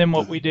 And then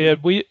what we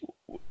did,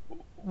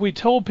 we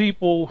told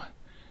people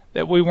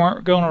that we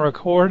weren't going to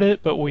record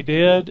it, but we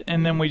did,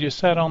 and then we just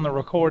sat on the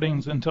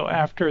recordings until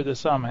after the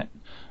summit,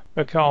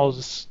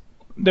 because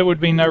there would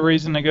be no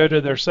reason to go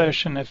to their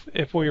session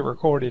if we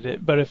recorded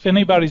it. But if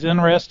anybody's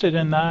interested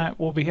in that,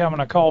 we'll be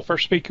having a call for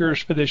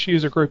speakers for this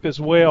user group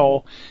as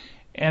well.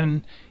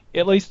 And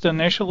at least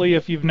initially,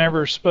 if you've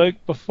never spoke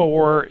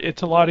before,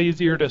 it's a lot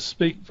easier to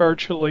speak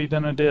virtually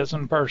than it is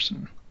in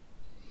person.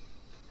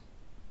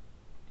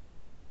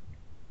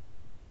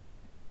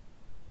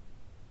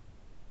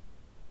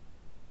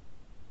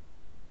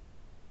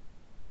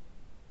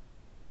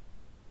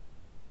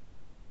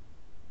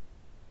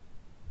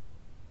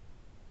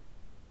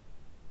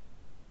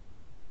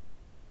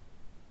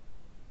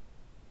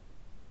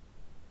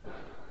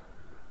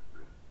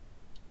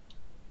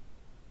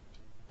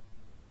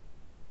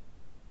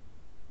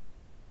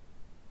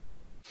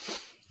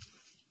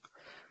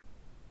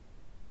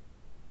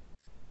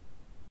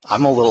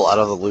 I'm a little out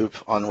of the loop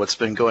on what's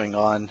been going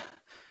on.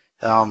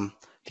 To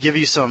give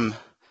you some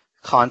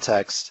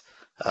context,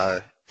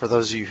 for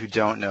those of you who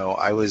don't know,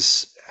 I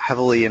was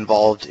heavily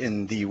involved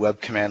in the web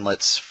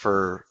commandlets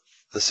for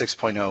the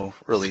 6.0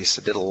 release.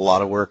 I did a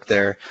lot of work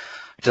there.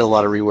 I did a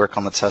lot of rework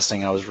on the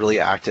testing. I was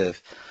really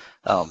active.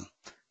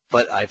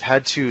 But I've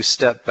had to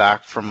step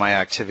back from my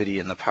activity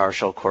in the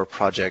PowerShell core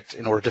project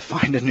in order to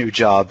find a new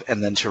job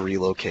and then to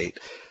relocate.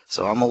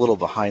 So I'm a little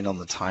behind on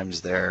the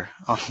times there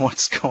on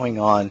what's going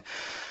on.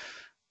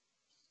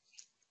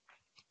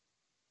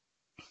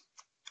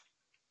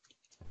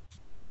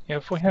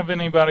 If we have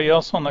anybody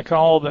else on the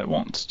call that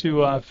wants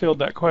to field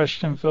that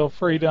question, feel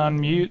free to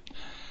unmute.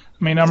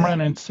 I mean, I'm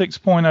running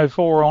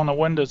 6.04 on a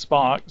Windows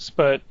box,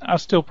 but I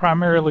still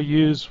primarily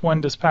use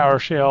Windows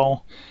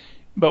PowerShell.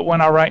 But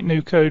when I write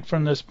new code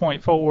from this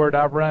point forward,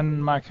 I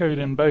run my code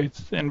in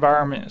both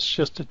environments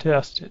just to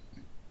test it.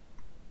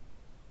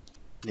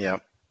 Yeah.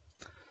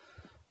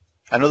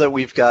 I know that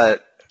we've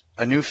got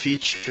a new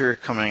feature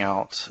coming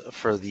out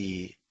for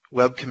the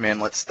web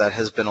commandlets that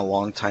has been a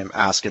long time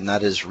ask, and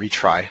that is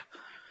retry.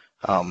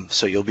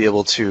 So you'll be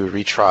able to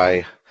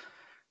retry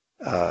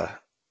a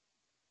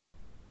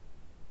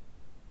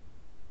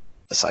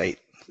site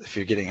if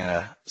you're getting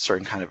a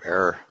certain kind of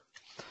error.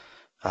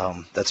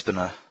 That's been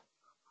a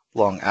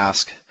long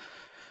ask.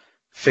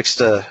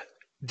 Fixed a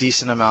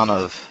decent amount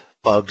of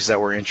bugs that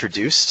were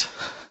introduced.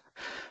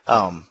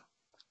 .NET,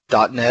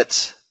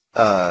 it's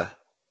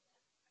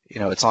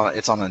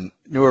on a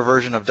newer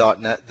version of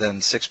 .NET than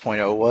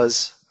 6.0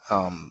 was,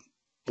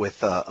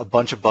 with a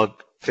bunch of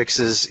bug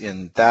fixes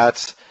in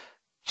that.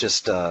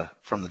 Just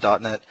from the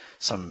 .NET,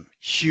 some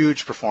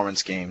huge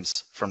performance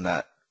gains from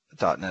that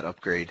 .NET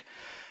upgrade.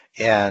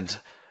 And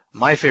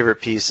my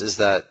favorite piece is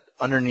that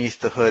underneath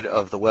the hood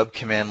of the web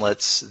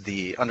commandlets,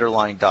 the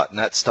underlying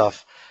 .NET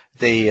stuff,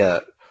 they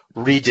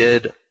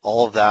redid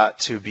all of that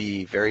to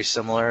be very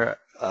similar,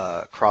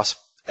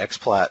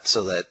 explat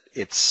so that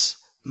it's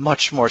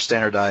much more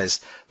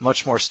standardized,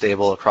 much more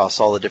stable across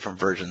all the different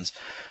versions.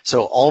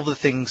 So all the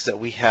things that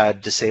we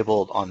had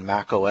disabled on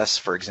Mac OS,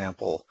 for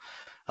example,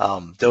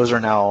 those are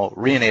now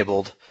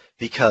re-enabled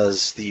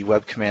because the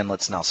web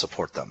commandlets now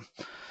support them.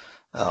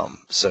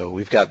 So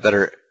we've got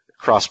better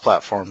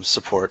cross-platform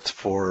support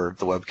for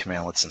the web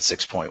commandlets in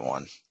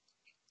 6.1.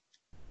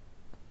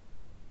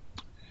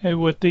 Hey,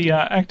 with the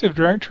Active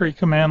Directory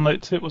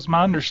commandlets, it was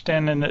my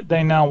understanding that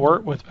they now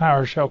work with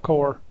PowerShell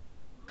Core.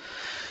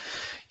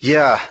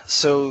 Yeah,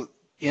 so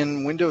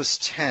in Windows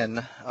 10,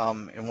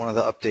 in one of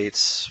the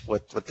updates,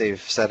 what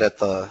they've said at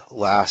the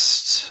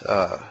last,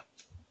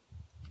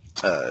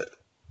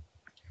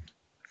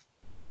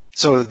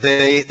 so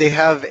they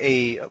have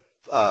a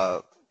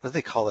what do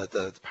they call it?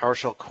 The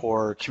PowerShell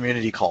Core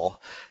community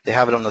call. They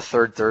have it on the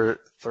third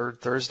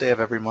Thursday of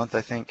every month,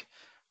 I think,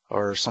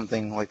 or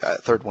something like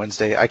that. Third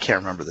Wednesday. I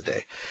can't remember the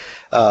day.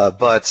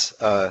 But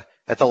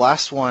at the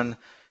last one,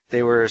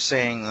 they were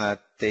saying that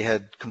they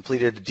had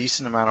completed a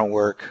decent amount of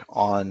work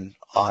on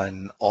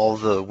all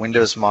the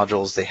Windows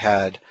modules. They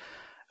had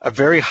a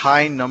very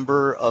high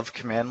number of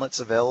commandlets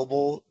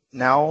available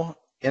now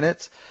in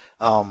it.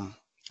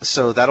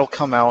 So that'll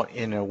come out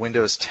in a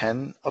Windows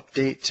 10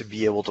 update to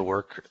be able to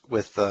work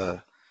with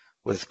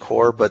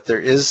Core. But there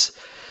is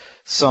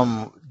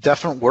some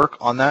definite work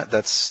on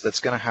that's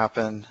going to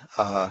happen.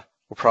 Will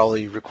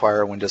probably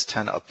require a Windows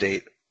 10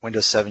 update.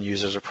 Windows 7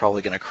 users are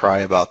probably going to cry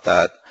about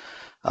that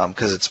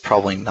because it's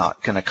probably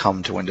not going to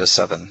come to Windows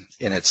 7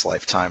 in its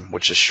lifetime,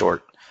 which is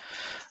short.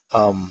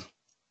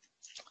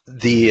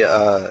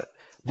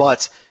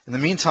 But in the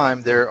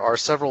meantime, there are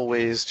several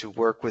ways to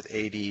work with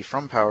AD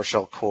from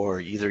PowerShell Core,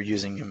 either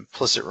using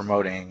implicit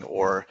remoting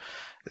or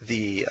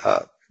the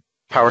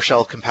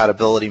PowerShell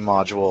compatibility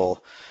module,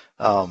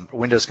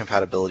 Windows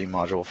compatibility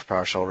module for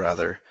PowerShell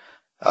rather.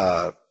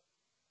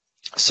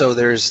 So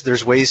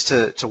there's ways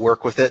to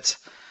work with it.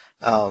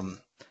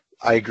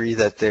 I agree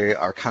that they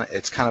are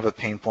it's kind of a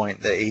pain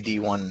point. The AD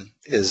one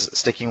is a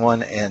sticking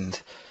one,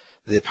 and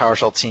the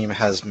PowerShell team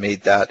has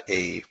made that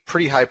a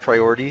pretty high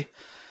priority.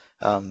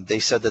 They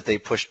said that they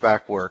pushed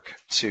back work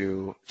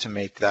to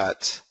make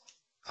that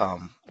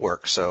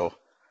work, so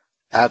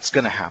that's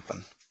going to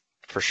happen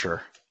for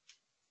sure.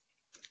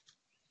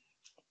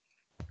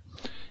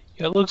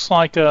 It looks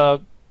like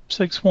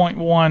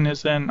 6.1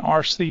 is in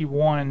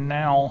RC1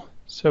 now,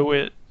 so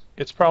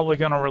it's probably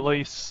going to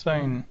release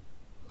soon.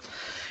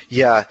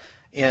 Yeah,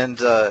 and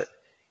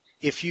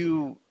if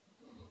you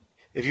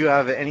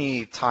have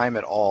any time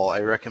at all,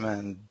 I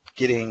recommend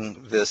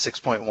getting the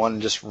 6.1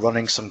 and just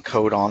running some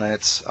code on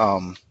it,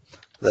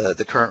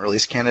 the current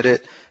release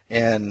candidate,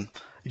 and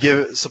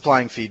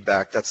supplying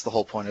feedback. That's the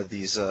whole point of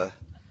these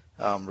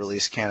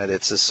release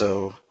candidates, is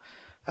so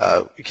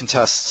you can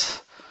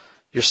test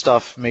your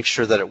stuff, make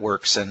sure that it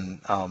works, and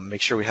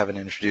make sure we haven't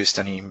introduced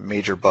any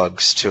major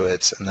bugs to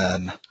it, and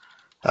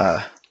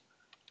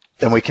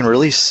then we can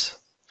release.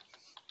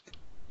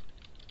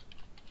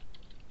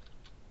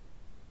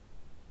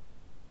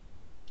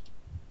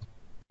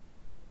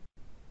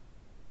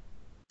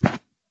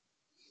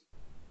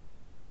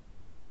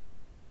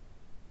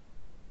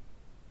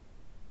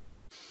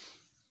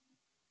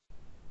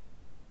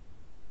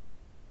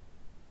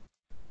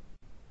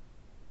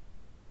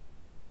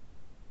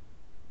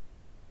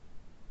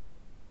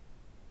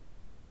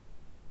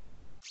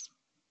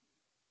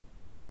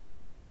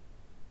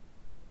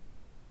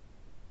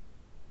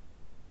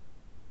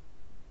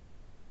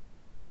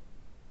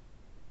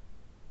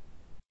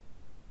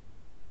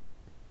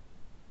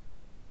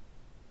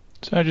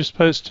 So I just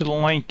posted a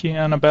link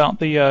in about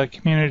the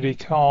community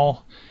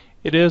call.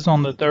 It is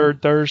on the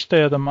third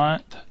Thursday of the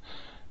month,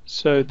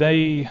 so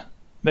they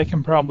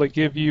can probably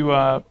give you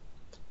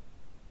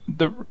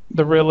the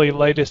really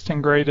latest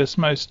and greatest,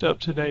 most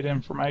up-to-date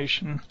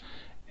information.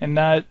 And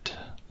that,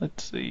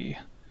 let's see,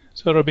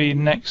 so it'll be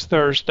next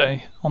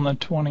Thursday on the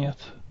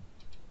 20th.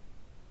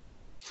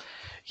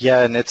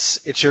 Yeah, and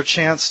it's your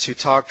chance to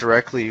talk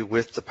directly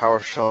with the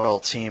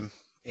PowerShell team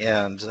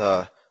and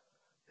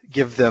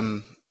give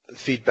them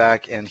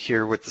feedback and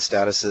hear what the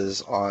status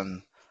is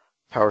on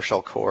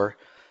PowerShell Core.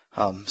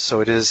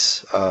 So it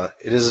is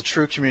a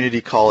true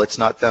community call. It's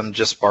not them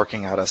just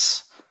barking at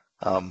us.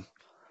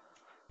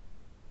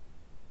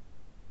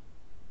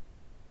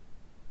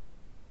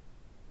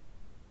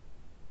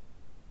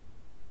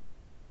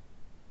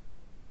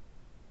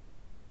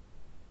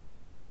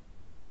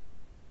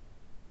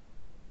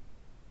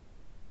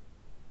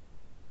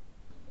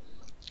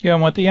 Yeah,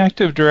 and with the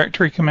Active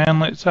Directory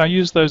commandlets, I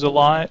use those a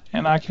lot,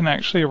 and I can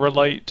actually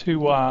relate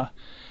to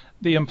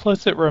the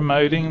implicit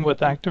remoting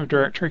with Active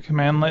Directory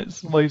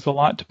commandlets leaves a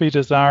lot to be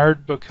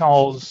desired,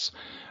 because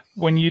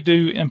when you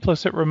do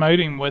implicit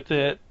remoting with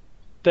it,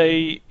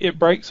 it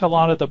breaks a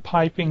lot of the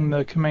piping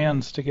the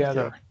commands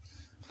together.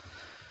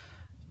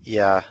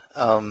 Yeah,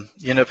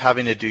 you end up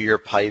having to do your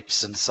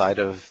pipes inside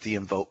of the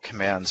invoke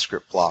command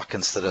script block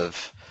instead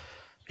of,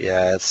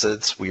 yeah,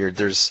 it's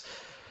weird.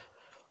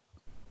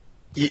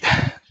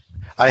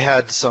 I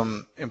had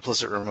some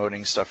implicit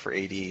remoting stuff for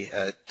AD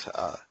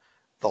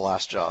the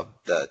last job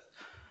that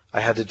I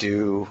had to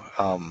do.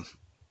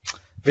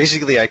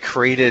 Basically, I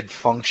created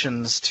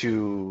functions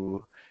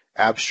to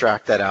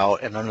abstract that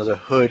out, and under the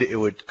hood, it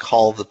would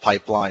call the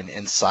pipeline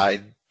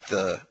inside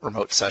the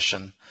remote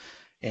session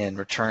and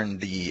return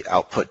the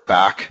output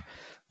back.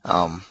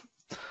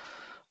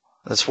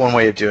 That's one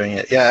way of doing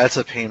it. Yeah, that's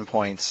a pain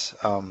point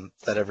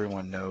that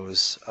everyone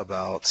knows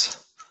about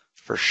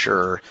for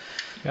sure.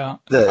 Yeah.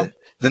 The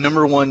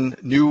number one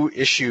new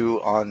issue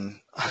on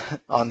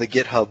the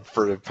GitHub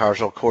for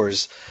PowerShell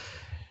cores,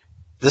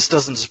 this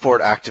doesn't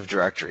support Active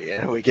Directory,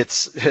 and it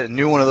gets a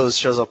new one of those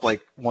shows up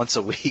like once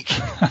a week.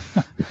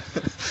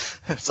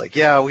 It's like,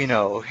 yeah, we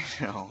know.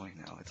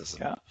 It doesn't.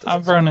 Yeah,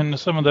 I've run into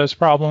some of those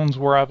problems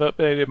where I've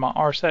updated my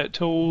RSAT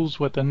tools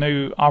with a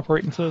new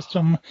operating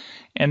system,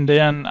 and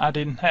then I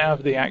didn't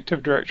have the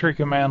Active Directory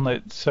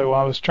commandlet, so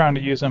I was trying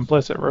to use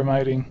implicit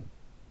remoting.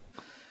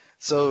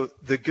 So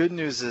the good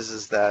news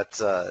is that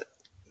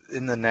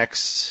in the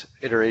next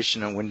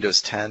iteration of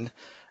Windows 10,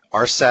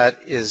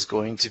 RSAT is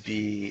going to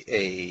be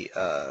a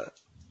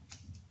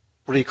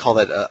what do you call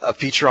that? A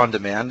feature on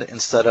demand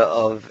instead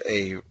of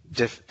a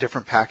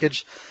different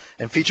package.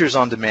 And features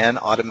on demand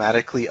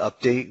automatically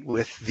update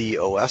with the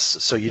OS,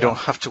 so you don't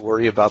have to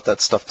worry about that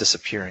stuff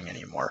disappearing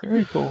anymore.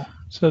 Very cool.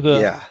 So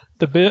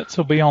the bits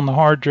will be on the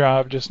hard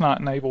drive, just not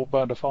enabled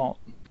by default.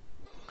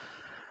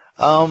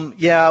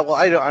 Yeah, well,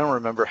 I don't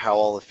remember how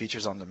all the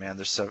features on demand.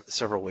 There's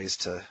several ways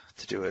to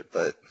do it,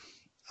 but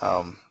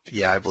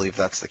yeah, I believe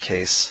that's the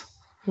case.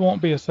 It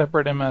won't be a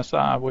separate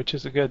MSI, which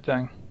is a good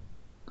thing.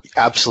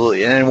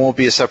 Absolutely, and it won't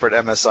be a separate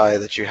MSI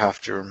that you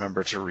have to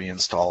remember to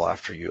reinstall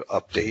after you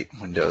update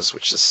Windows,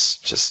 which is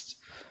just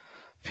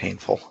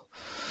painful.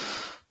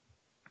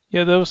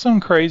 Yeah, there was some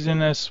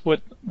craziness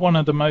with one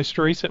of the most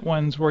recent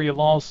ones where you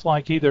lost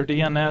like either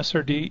DNS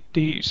or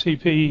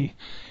DHCP,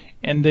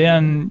 and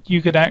then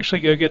you could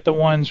actually go get the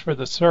ones for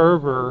the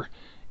server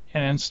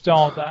and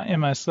install the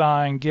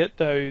MSI and get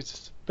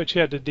those, but you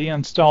had to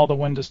deinstall the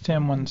Windows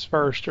 10 ones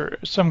first, or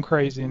some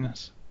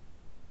craziness.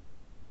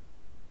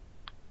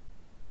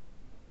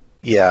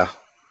 Yeah.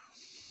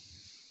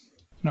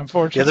 And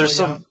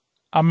unfortunately,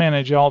 I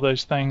manage all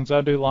those things.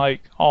 I do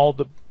like all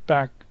the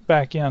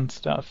back end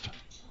stuff.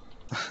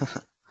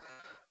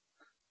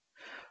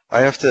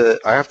 I have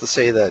to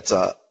say that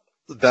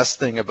the best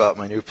thing about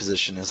my new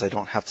position is I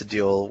don't have to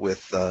deal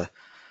with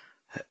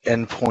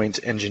endpoint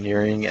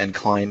engineering and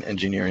client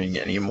engineering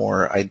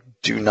anymore. I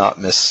do not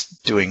miss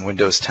doing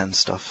Windows 10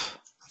 stuff.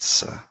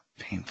 It's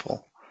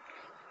painful.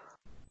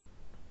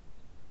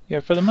 Yeah,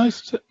 for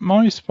the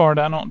most part,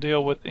 I don't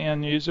deal with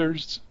end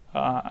users.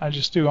 I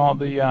just do all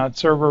the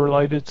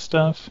server-related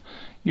stuff.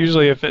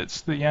 Usually, if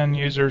it's the end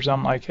users,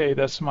 I'm like, hey,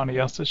 that's somebody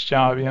else's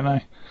job, you know.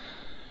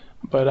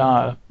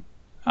 But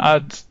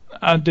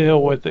I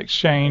deal with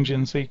Exchange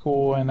and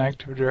SQL and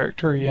Active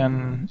Directory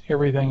and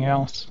everything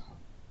else.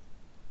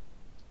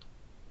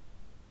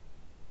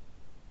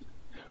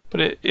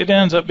 But it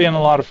ends up being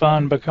a lot of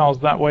fun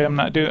because that way I'm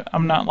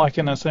not like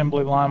an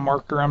assembly line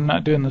worker. I'm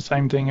not doing the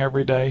same thing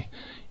every day.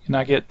 And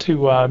I get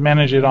to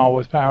manage it all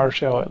with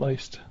PowerShell at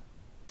least.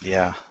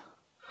 Yeah.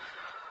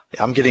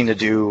 I'm getting to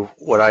do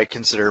what I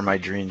consider my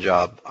dream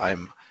job.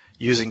 I'm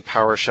using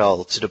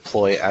PowerShell to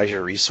deploy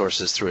Azure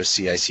resources through a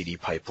CI/CD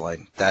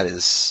pipeline. That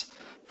is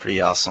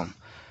pretty awesome.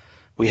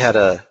 We had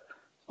a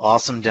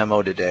awesome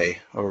demo today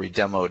where we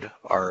demoed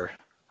our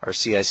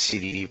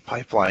CI/CD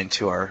pipeline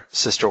to our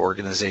sister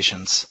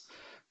organizations,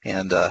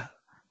 and it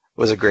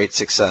was a great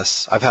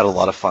success. I've had a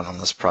lot of fun on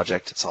this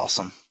project. It's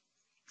awesome.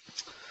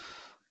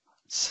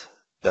 It's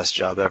the best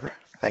job ever.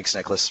 Thanks,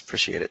 Nicholas.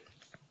 Appreciate it.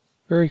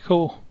 Very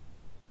cool.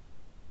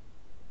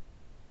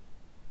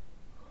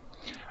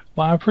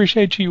 Well, I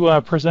appreciate you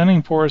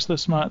presenting for us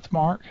this month,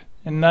 Mark.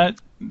 And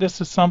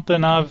this is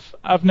something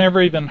I've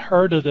never even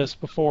heard of this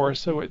before,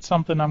 so it's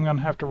something I'm going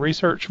to have to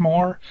research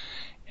more.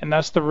 And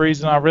that's the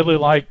reason I really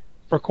like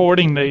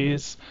recording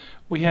these.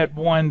 We had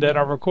one that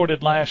I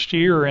recorded last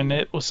year, and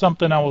it was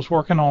something I was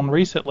working on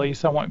recently,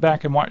 so I went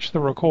back and watched the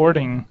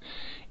recording.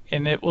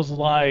 And it was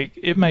like,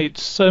 it made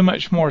so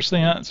much more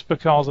sense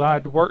because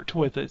I'd worked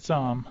with it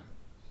some.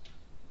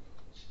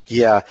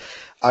 Yeah,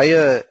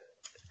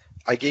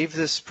 I gave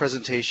this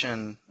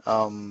presentation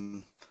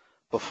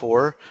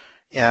before,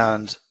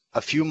 and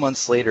a few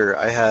months later,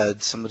 I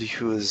had somebody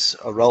who is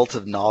a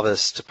relative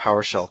novice to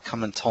PowerShell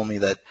come and tell me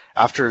that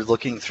after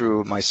looking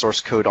through my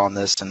source code on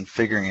this and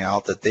figuring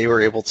out that they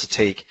were able to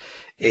take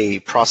a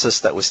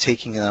process that was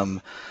taking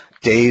them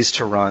days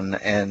to run,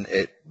 and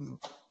it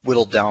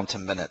whittled down to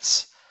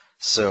minutes.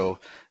 So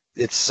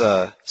it's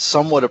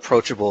somewhat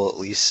approachable, at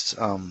least,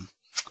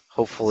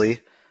 hopefully,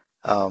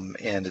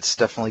 and it's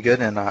definitely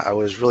good. And I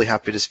was really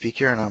happy to speak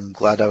here, and I'm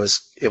glad I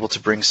was able to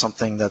bring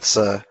something that's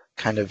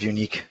kind of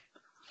unique